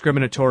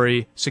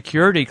discriminatory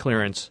security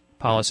clearance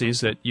policies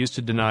that used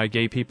to deny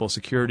gay people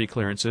security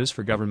clearances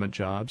for government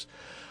jobs.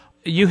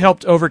 You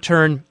helped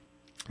overturn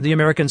the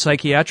American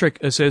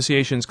Psychiatric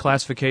Association's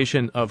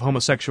classification of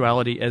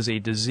homosexuality as a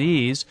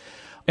disease,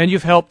 and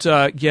you've helped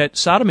get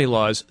sodomy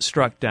laws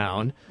struck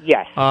down.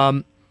 Yes.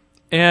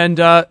 And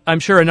I'm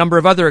sure a number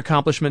of other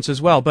accomplishments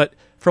as well. But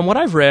from what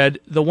I've read,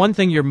 the one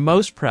thing you're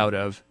most proud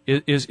of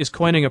is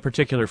coining a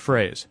particular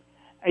phrase.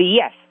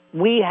 Yes.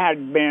 We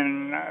had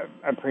been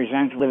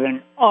presented with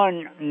an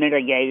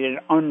unmitigated,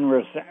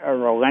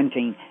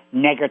 unrelenting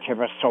negative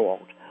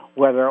assault,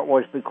 whether it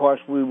was because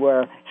we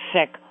were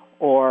sick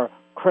or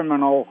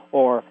criminal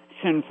or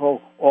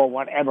sinful or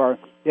whatever.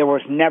 There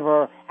was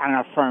never an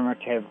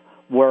affirmative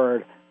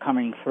word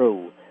coming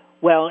through.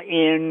 Well,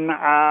 in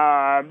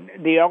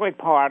the early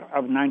part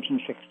of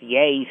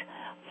 1968,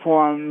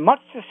 for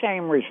much the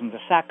same reason, the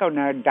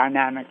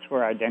psychodynamics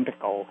were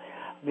identical,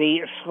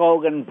 the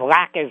slogan,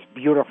 "Black is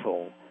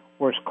Beautiful,"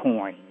 was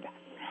coined.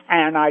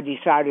 And I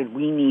decided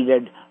we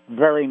needed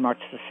very much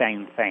the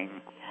same thing,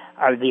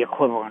 the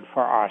equivalent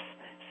for us.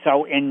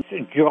 So in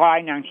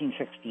July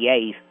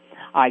 1968,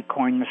 I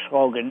coined the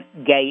slogan,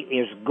 "Gay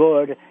is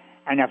Good,"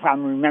 and if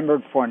I'm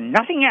remembered for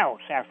nothing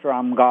else after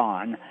I'm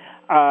gone,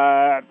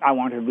 I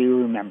want to be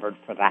remembered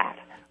for that.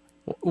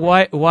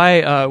 Why,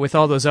 with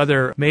all those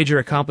other major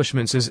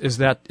accomplishments, is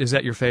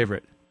that your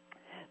favorite?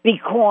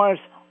 Because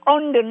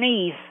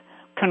underneath,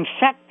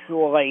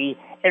 conceptually,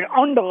 it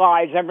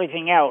underlies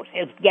everything else.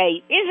 If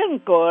gay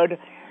isn't good,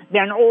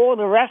 then all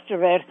the rest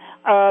of it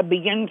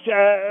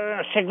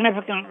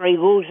significantly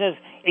loses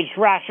its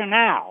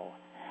rationale.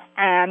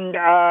 And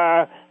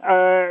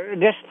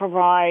this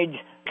provides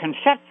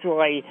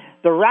conceptually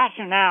the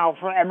rationale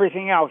for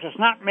everything else. It's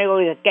not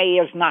merely that gay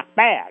is not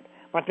bad,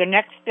 but the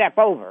next step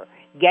over.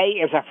 Gay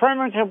is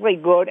affirmatively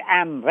good,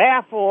 and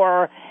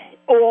therefore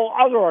all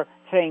other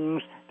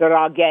things that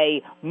are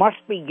gay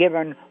must be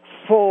given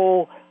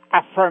full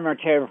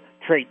affirmative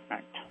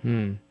treatment.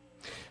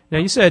 Now,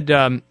 you said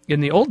in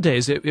the old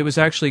days it was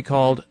actually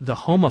called the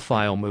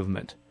homophile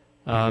movement.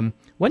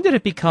 When did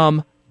it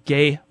become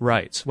gay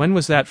rights? When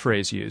was that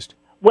phrase used?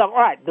 Well, all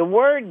right, the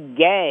word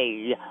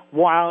gay,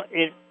 while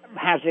it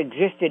has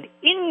existed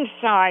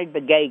inside the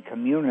gay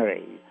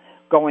community,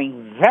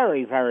 going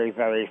very, very,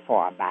 very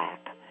far back,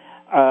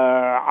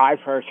 I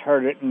first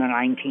heard it in the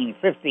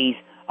 1950s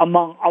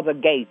among other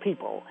gay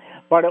people,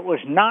 but it was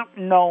not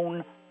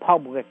known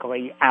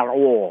publicly at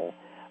all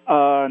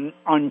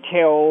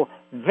until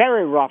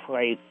very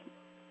roughly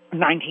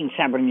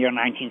 1970 or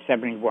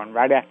 1971,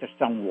 right after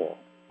Stonewall.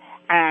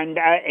 And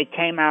it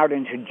came out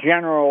into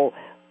general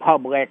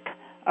public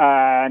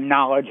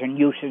knowledge and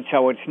usage,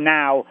 so it's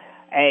now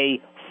a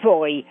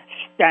fully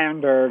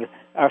standard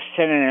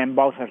synonym,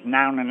 both as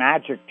noun and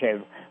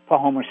adjective, for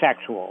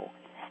homosexual.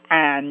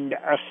 And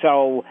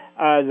so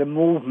the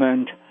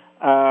movement,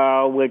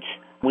 which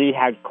we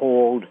had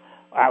called,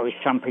 at least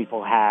some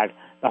people had,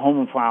 the Home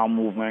and Flower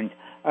movement,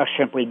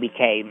 simply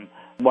became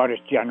what it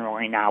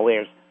generally now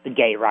is, the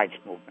gay rights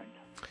movement.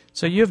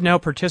 So you've now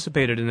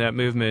participated in that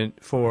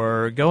movement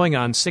for going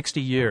on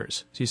 60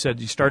 years. So you said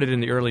you started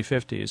in the early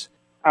 50s.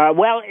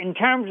 Well, in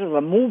terms of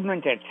the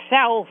movement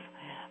itself,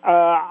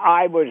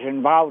 I was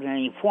involved in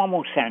a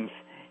formal sense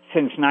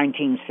since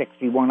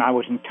 1961. I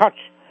was in touch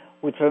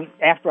with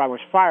after I was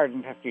fired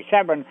in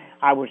 57,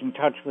 I was in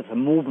touch with the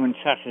movement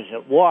such as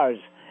it was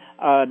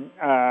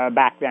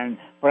back then,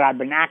 but I've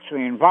been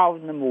actually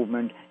involved in the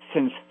movement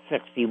since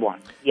 61,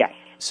 yes.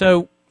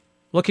 So,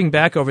 looking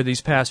back over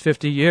these past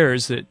 50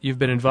 years that you've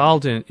been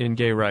involved in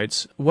gay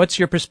rights, what's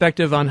your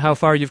perspective on how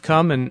far you've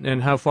come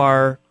and how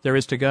far there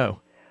is to go?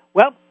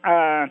 Well,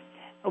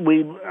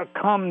 we've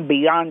come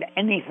beyond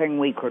anything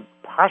we could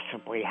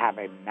possibly have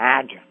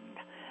imagined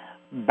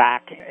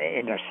back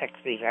in the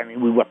 60s. I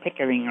mean, we were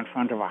picketing in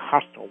front of a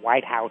hostile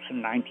White House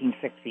in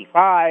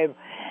 1965,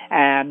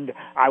 and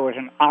I was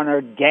an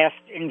honored guest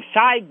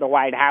inside the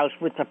White House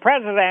with the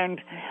president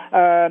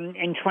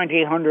in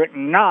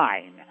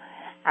 2009.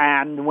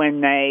 And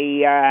when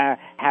they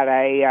had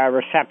a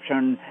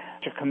reception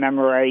to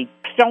commemorate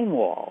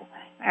Stonewall.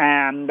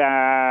 And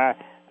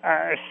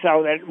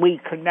so that we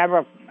could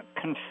never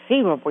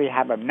conceivably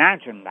have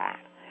imagined that.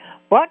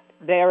 But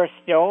there is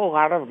still a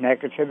lot of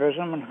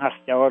negativism and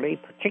hostility,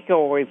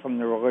 particularly from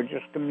the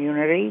religious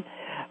community.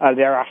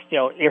 There are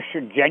still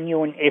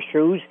genuine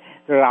issues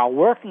that are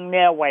working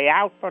their way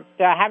out, but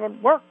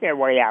haven't worked their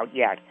way out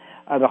yet.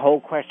 The whole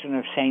question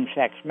of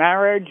same-sex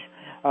marriage,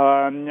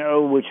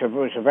 which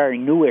was a very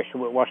new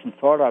issue. It wasn't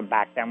thought of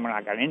back then when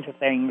I got into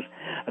things.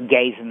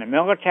 Gays in the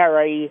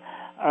military,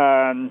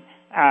 and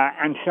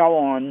so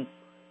on.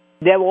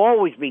 There will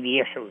always be the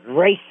issues.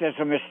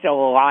 Racism is still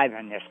alive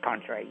in this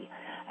country,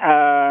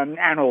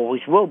 and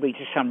always will be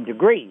to some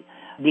degree.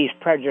 These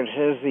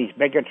prejudices, these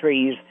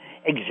bigotries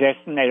exist,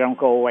 and they don't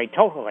go away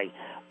totally.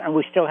 And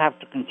we still have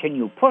to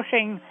continue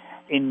pushing.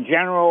 In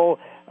general,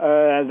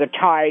 the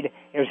tide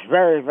is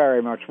very,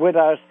 very much with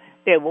us.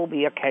 There will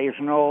be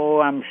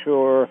occasional, I'm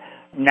sure,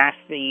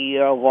 nasty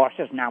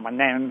losses now and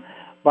then,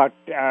 but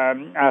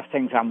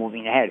things are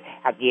moving ahead.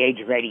 At the age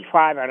of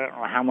 85, I don't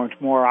know how much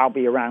more I'll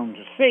be around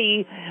to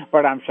see,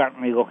 but I'm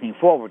certainly looking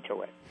forward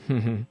to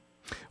it.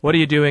 What are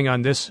you doing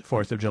on this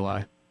 4th of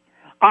July?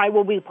 I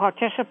will be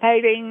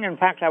participating. In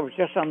fact, I was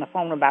just on the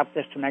phone about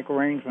this to make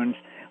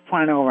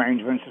final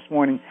arrangements this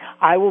morning.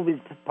 I will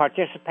be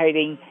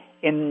participating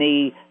in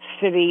the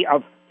city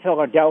of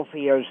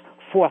Philadelphia's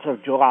 4th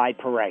of July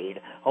parade,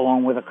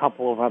 along with a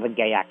couple of other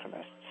gay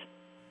activists.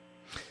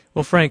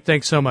 Well, Frank,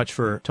 thanks so much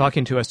for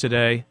talking to us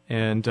today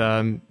and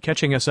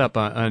catching us up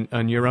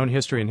on your own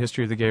history and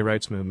history of the gay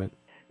rights movement.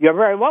 You're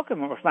very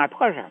welcome. It was my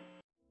pleasure.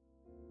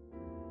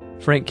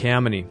 Frank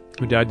Kameny,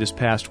 who died this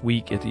past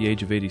week at the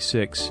age of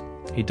 86.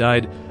 He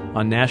died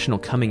on National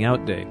Coming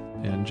Out Day,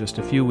 and just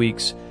a few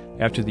weeks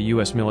after the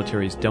U.S.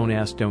 military's Don't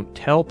Ask, Don't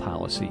Tell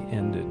policy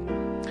ended.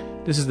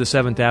 This is the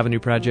 7th Avenue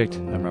Project.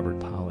 I'm Robert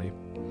Polly.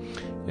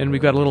 And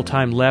we've got a little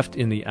time left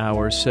in the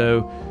hour,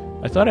 so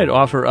I thought I'd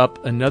offer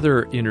up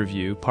another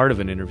interview, part of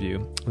an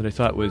interview, that I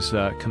thought was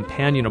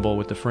companionable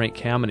with the Frank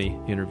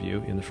Kameny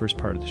interview in the first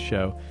part of the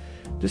show.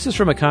 This is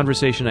from a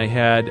conversation I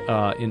had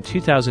in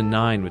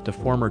 2009 with the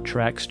former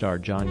track star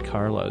John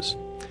Carlos.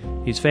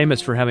 He's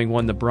famous for having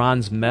won the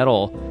bronze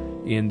medal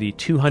in the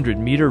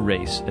 200-meter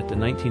race at the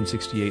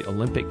 1968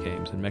 Olympic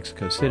Games in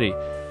Mexico City.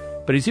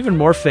 But he's even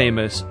more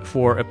famous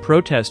for a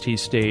protest he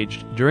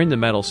staged during the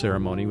medal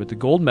ceremony with the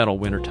gold medal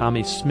winner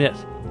Tommy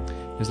Smith.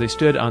 As they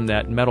stood on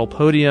that medal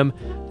podium,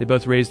 they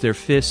both raised their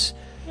fists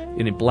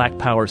in a Black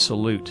Power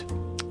salute.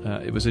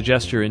 It was a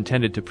gesture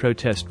intended to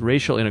protest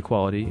racial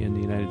inequality in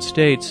the United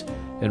States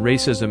and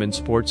racism in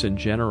sports in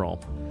general.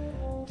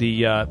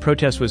 The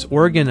protest was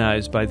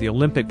organized by the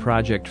Olympic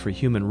Project for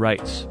Human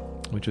Rights,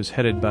 which was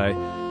headed by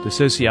the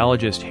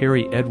sociologist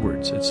Harry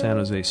Edwards at San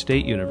Jose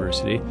State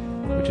University,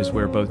 which is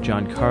where both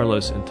John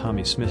Carlos and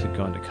Tommy Smith had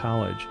gone to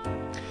college.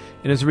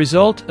 And as a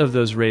result of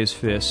those raised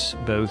fists,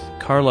 both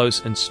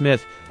Carlos and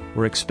Smith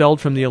were expelled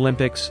from the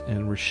Olympics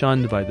and were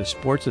shunned by the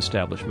sports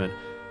establishment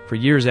for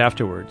years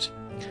afterwards.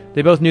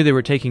 They both knew they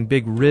were taking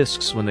big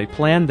risks when they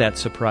planned that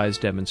surprise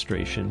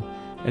demonstration,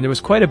 and there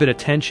was quite a bit of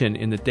tension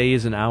in the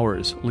days and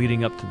hours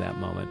leading up to that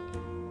moment.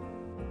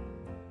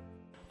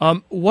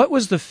 What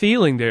was the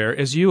feeling there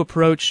as you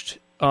approached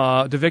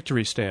the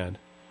victory stand?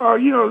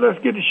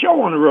 Let's get the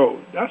show on the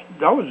road. That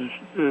was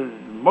the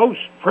most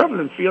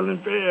prevalent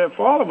feeling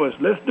for all of us.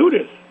 Let's do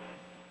this.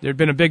 There'd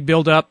been a big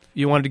build-up.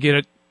 You wanted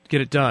to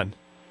get it done.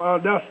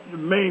 That's the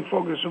main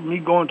focus of me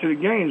going to the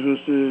games, was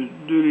to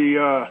do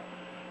the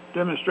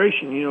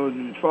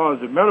demonstration. As far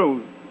as the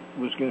medal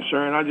was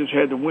concerned, I just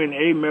had to win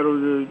a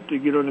medal to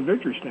get on the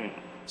victory stand.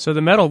 So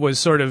the medal was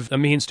sort of a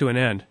means to an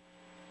end.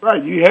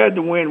 Right. You had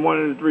to win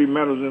one of the 3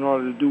 medals in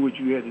order to do what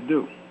you had to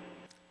do.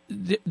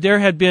 there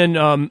had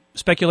been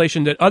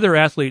speculation that other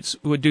athletes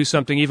would do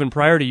something even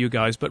prior to you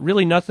guys, but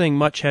really nothing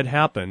much had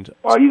happened.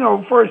 Well,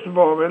 first of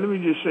all, man, let me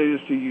just say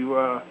this to you.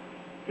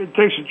 It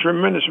takes a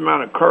tremendous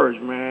amount of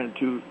courage, man,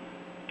 to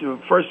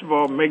first of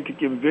all make the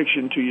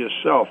conviction to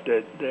yourself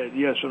that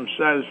yes, I'm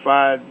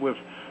satisfied with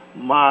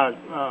my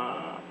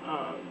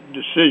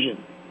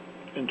decision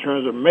in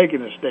terms of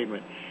making a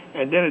statement.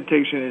 And then it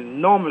takes an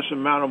enormous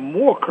amount of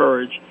more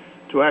courage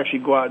to actually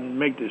go out and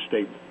make this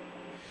statement.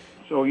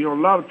 So, a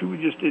lot of people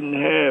just didn't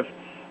have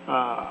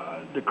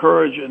the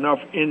courage enough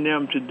in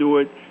them to do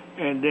it,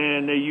 and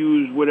then they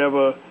used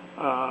whatever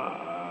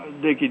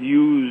they could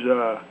use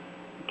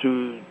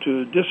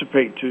to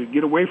dissipate, to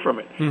get away from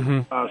it,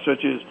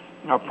 such as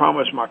I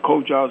promised my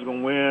coach I was going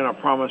to win, I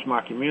promised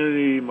my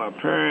community, my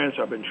parents,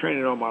 I've been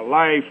training all my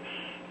life.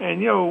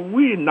 And,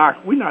 we're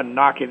not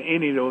knocking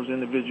any of those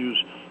individuals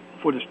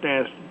for the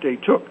stance that they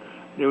took.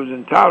 They was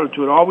entitled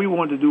to it. All we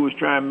wanted to do was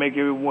try and make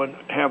everyone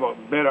have a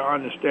better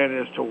understanding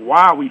as to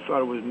why we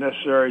felt it was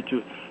necessary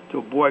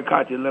to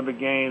boycott the Olympic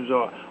Games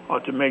or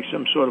to make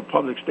some sort of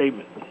public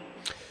statement.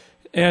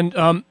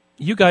 And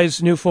you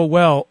guys knew full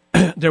well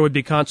there would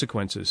be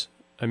consequences.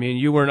 I mean,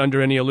 you weren't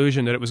under any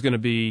illusion that it was going to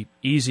be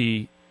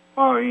easy.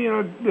 Oh,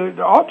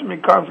 the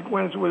ultimate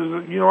consequence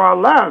was, our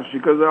lives,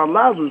 because our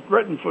lives was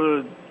threatened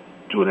for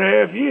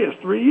 2.5 years,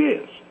 3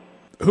 years.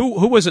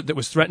 Who was it that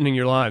was threatening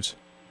your lives?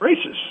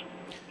 Racists.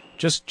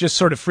 Just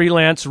sort of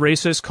freelance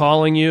racists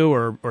calling you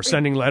or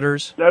sending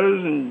letters?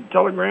 Letters and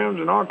telegrams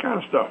and all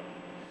kind of stuff.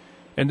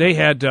 And they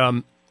had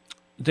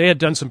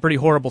done some pretty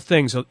horrible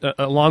things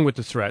along with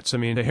the threats. I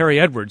mean, Harry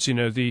Edwards,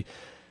 the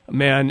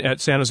man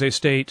at San Jose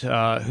State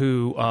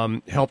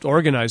who helped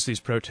organize these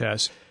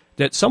protests,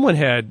 that someone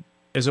had,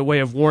 as a way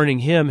of warning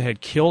him,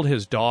 had killed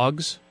his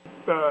dogs.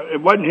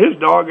 It wasn't his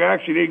dog,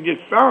 actually. They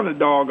just found a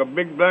dog, a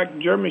big black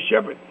German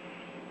Shepherd,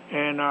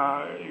 and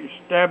he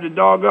stabbed the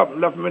dog up and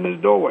left him in his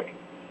doorway.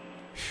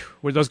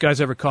 Were those guys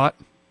ever caught?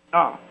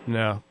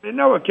 No. They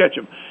never catch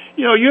them.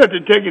 You have to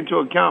take into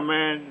account,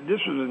 man, this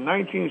was in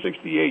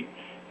 1968,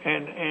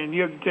 and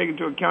you have to take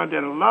into account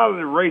that a lot of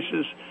the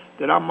racists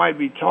that I might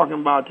be talking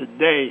about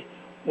today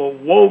were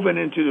woven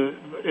into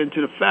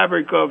the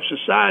fabric of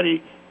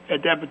society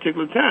at that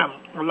particular time.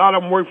 A lot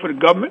of them worked for the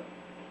government.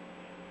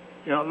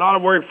 A lot of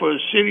them worked for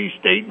city,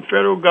 state, and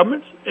federal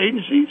governments,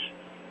 agencies.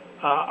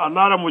 A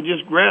lot of them were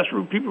just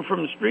grassroots people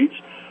from the streets.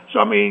 So,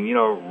 I mean,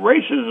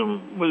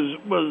 racism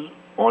was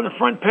on the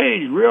front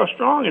page real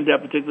strong at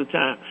that particular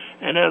time.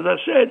 And as I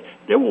said,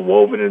 they were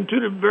woven into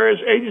the various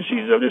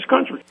agencies of this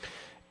country.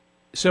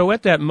 So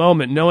at that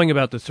moment, knowing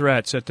about the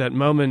threats, at that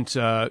moment,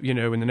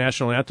 when the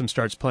national anthem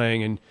starts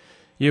playing and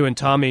you and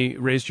Tommy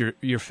raised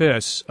your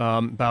fists,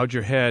 bowed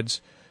your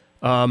heads,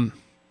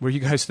 were you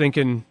guys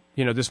thinking,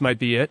 this might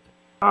be it?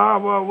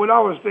 Well, what I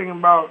was thinking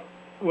about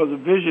was a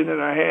vision that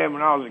I had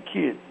when I was a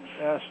kid.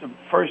 That's the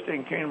first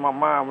thing that came to my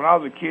mind. When I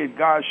was a kid,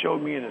 God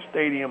showed me in a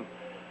stadium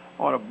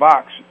on a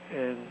box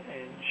and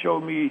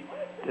showed me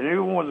that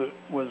everyone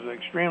was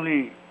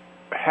extremely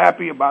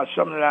happy about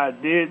something that I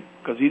did,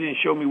 because he didn't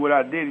show me what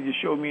I did. He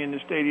just showed me in the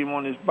stadium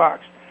on this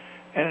box.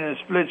 And in a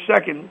split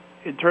second,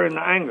 it turned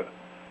to anger.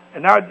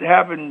 And that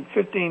happened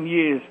 15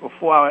 years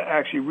before I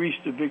actually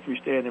reached the victory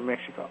stand in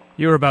Mexico.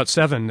 You were about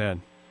 7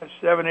 then.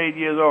 7, 8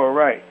 years old,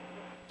 right.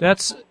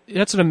 That's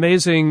an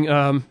amazing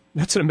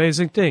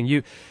thing.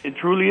 It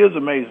truly is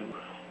amazing.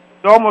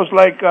 It's almost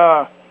like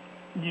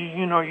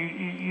you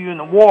in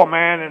the war,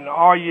 man, and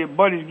all your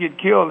buddies get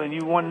killed, and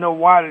you want to know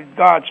why did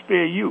God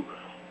spare you?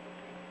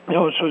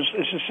 So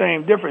it's the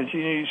same difference.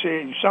 You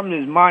say something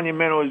as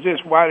monumental as this.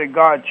 Why did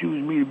God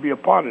choose me to be a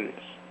part of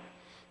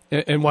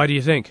this? And why do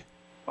you think?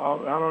 I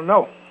don't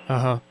know.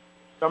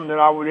 Something that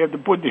I would have to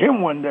put to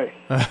Him one day.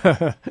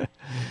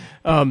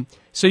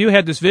 So you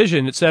had this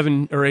vision at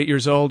 7 or 8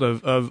 years old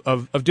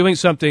of doing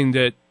something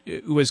that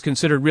was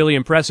considered really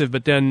impressive,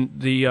 but then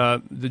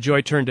the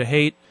joy turned to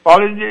hate. Well,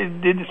 it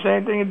did the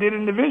same thing it did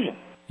in the vision.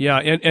 Yeah,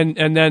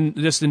 and then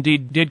this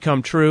indeed did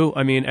come true.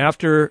 I mean,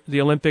 after the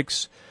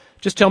Olympics,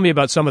 just tell me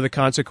about some of the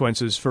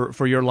consequences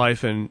for your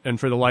life and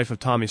for the life of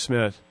Tommy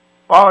Smith.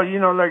 Well,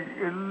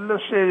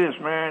 let's say this,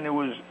 man. It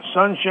was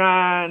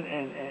sunshine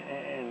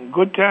and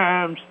good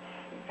times.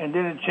 And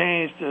then it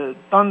changed to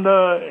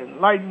thunder and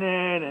lightning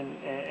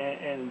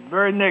and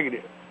very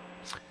negative.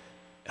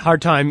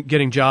 Hard time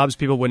getting jobs?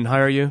 People wouldn't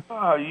hire you?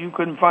 You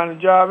couldn't find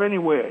a job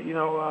anywhere.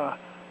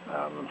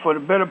 For the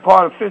better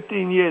part of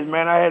 15 years,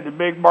 man, I had to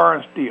beg, borrow,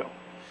 and steal.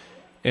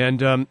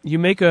 And you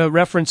make a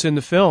reference in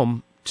the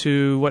film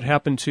to what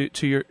happened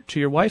to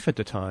your wife at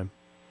the time.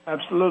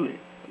 Absolutely.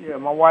 Yeah,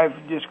 my wife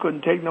just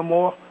couldn't take no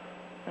more,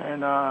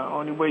 and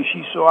only way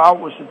she saw out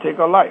was to take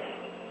her life.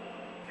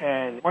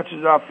 And much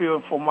as I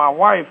feel for my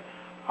wife,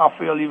 I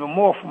feel even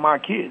more for my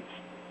kids.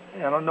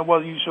 And I don't know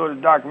whether you saw the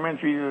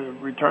documentary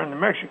Return to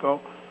Mexico,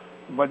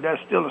 but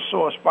that's still a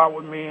sore spot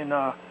with me. And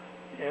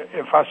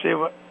if I say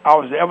I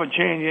was to ever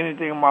change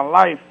anything in my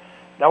life,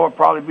 that would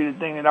probably be the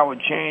thing that I would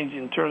change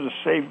in terms of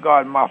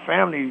safeguarding my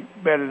family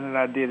better than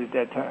I did at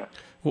that time.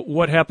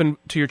 What happened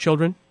to your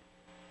children?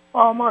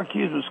 All my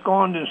kids were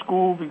scorned in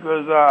school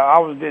because I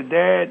was their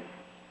dad.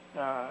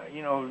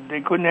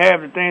 They couldn't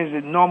have the things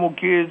that normal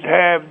kids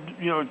have,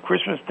 at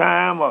Christmas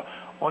time or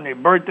on their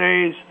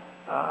birthdays.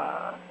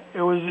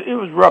 It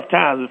was rough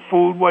times. The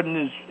food wasn't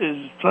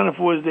as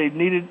plentiful as they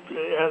needed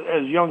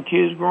as young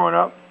kids growing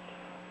up.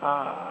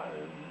 I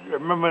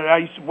remember I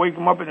used to wake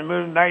them up in the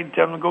middle of the night and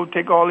tell them to go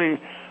take all their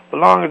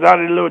belongings out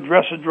of their little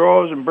dresser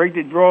drawers and break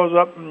their drawers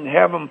up and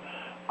have them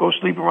go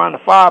sleep around the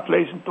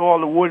fireplace and throw all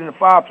the wood in the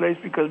fireplace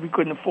because we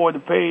couldn't afford to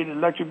pay the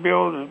electric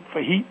bill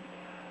for heat.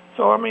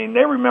 So,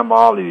 they remember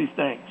all of these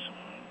things.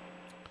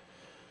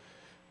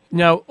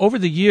 Now, over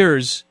the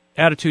years,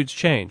 attitudes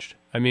changed.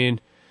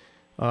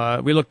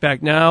 We look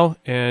back now,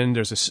 and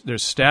there's a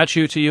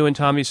statue to you and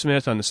Tommy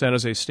Smith on the San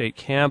Jose State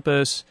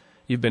campus.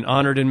 You've been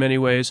honored in many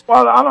ways.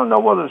 Well, I don't know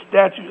whether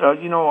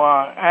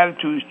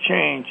attitudes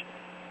change.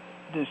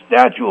 The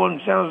statue on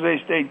the San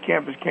Jose State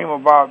campus came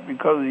about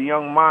because of the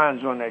young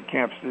minds on that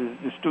campus.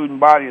 The Student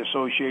Body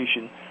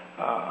Association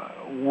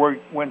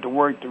went to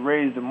work to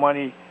raise the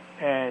money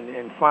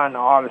and find the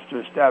artist to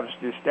establish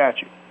this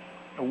statue.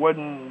 It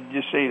wasn't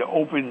just, say, the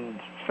open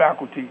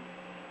faculty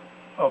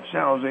of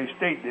San Jose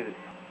State did it.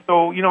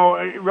 So,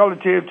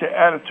 relative to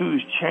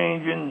attitudes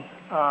changing,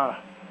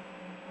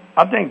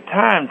 I think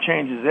time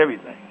changes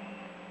everything.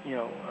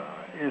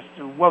 It's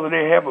whether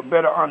they have a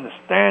better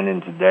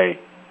understanding today.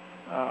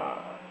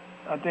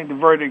 I think the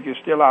verdict is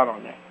still out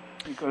on that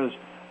because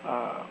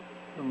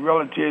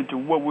relative to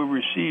what we're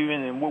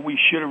receiving and what we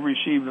should have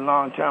received a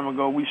long time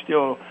ago, we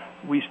still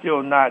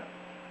not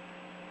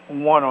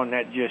one on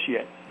that just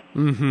yet.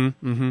 Mm-hmm.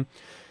 Mm-hmm.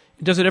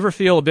 Does it ever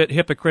feel a bit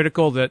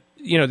hypocritical that,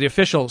 the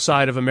official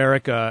side of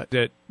America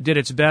that did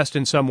its best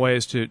in some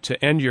ways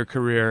to end your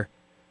career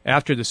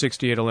after the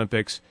 68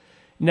 Olympics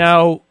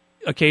now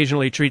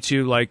occasionally treats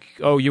you like,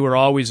 oh, you were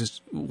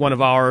always one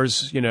of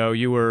ours,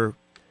 we're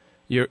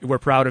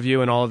proud of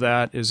you and all of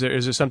that? Is there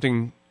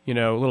something, a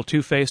little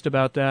two-faced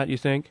about that, you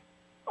think?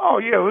 Oh,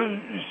 yeah,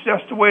 it's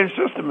just the way the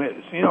system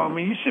is.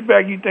 You sit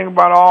back, you think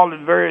about all the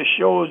various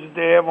shows that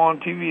they have on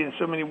TV in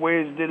so many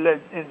ways they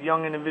let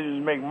young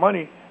individuals make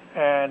money.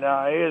 And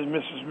here's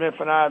Mrs. Smith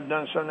and I have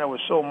done something that was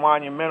so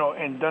monumental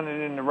and done it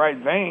in the right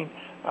vein.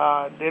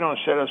 They don't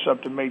set us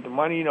up to make the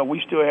money.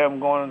 We still haven't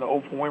gone on the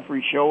Oprah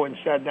Winfrey show and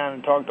sat down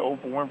and talked to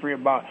Oprah Winfrey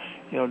about,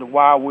 the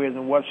wild where's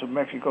and what's of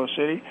Mexico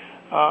City.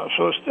 So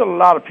there's still a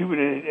lot of people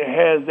that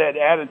has that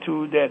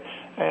attitude that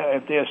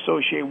if they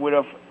associate with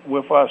us,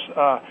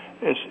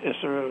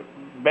 it's a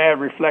bad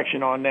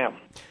reflection on them.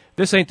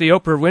 This ain't the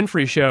Oprah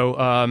Winfrey show.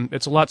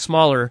 It's a lot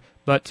smaller,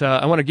 but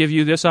I want to give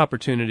you this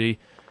opportunity.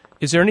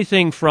 Is there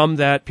anything from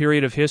that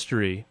period of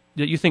history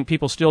that you think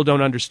people still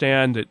don't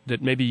understand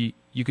that maybe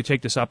you could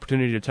take this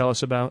opportunity to tell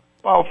us about?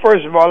 Well,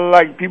 first of all, I'd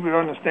like people to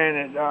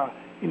understand that,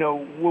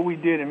 what we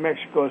did in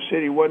Mexico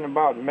City wasn't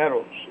about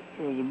medals.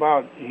 It was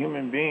about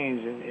human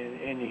beings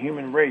and the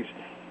human race.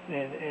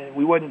 And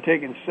we wasn't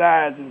taking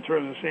sides in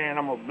terms of saying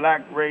I'm a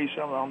black race,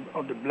 I'm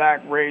of the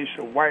black race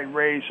or white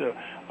race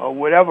or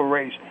whatever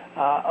race,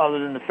 other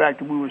than the fact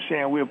that we were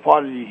saying we're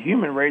part of the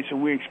human race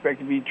and we expect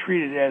to be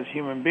treated as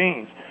human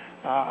beings.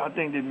 I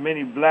think that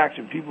many blacks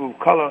and people of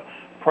color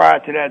prior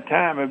to that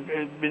time have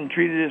been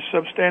treated as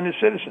substandard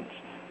citizens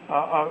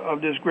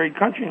of this great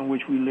country in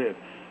which we live.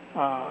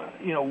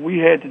 We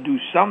had to do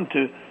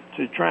something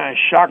to try and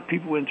shock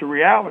people into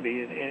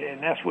reality,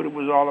 and that's what it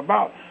was all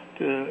about,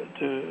 to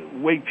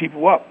wake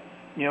people up,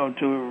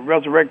 to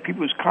resurrect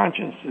people's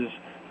consciences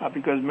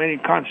because many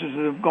consciences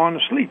have gone to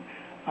sleep.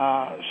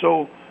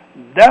 So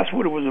that's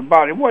what it was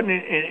about. It wasn't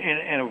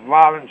in a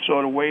violent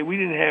sort of way. We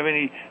didn't have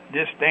any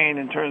disdain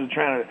in terms of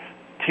trying to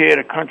tear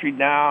the country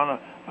down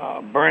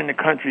or burn the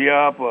country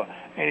up or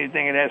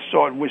anything of that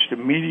sort, which the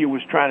media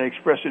was trying to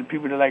express to the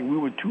people that we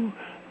were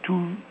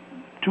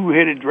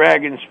two-headed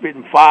dragons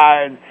spitting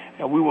fire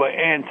and we were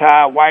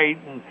anti-white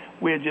and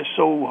we're just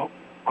so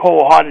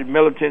cold-hearted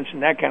militants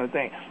and that kind of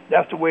thing.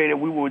 That's the way that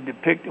we were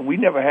depicted. We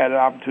never had an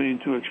opportunity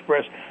to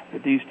express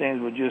that these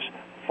things were just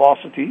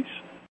falsities.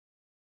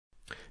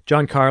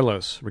 John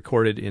Carlos,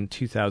 recorded in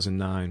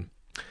 2009.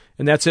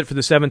 And that's it for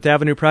the 7th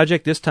Avenue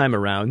Project this time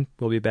around.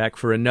 We'll be back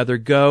for another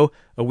go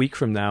a week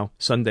from now,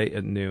 Sunday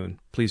at noon.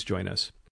 Please join us.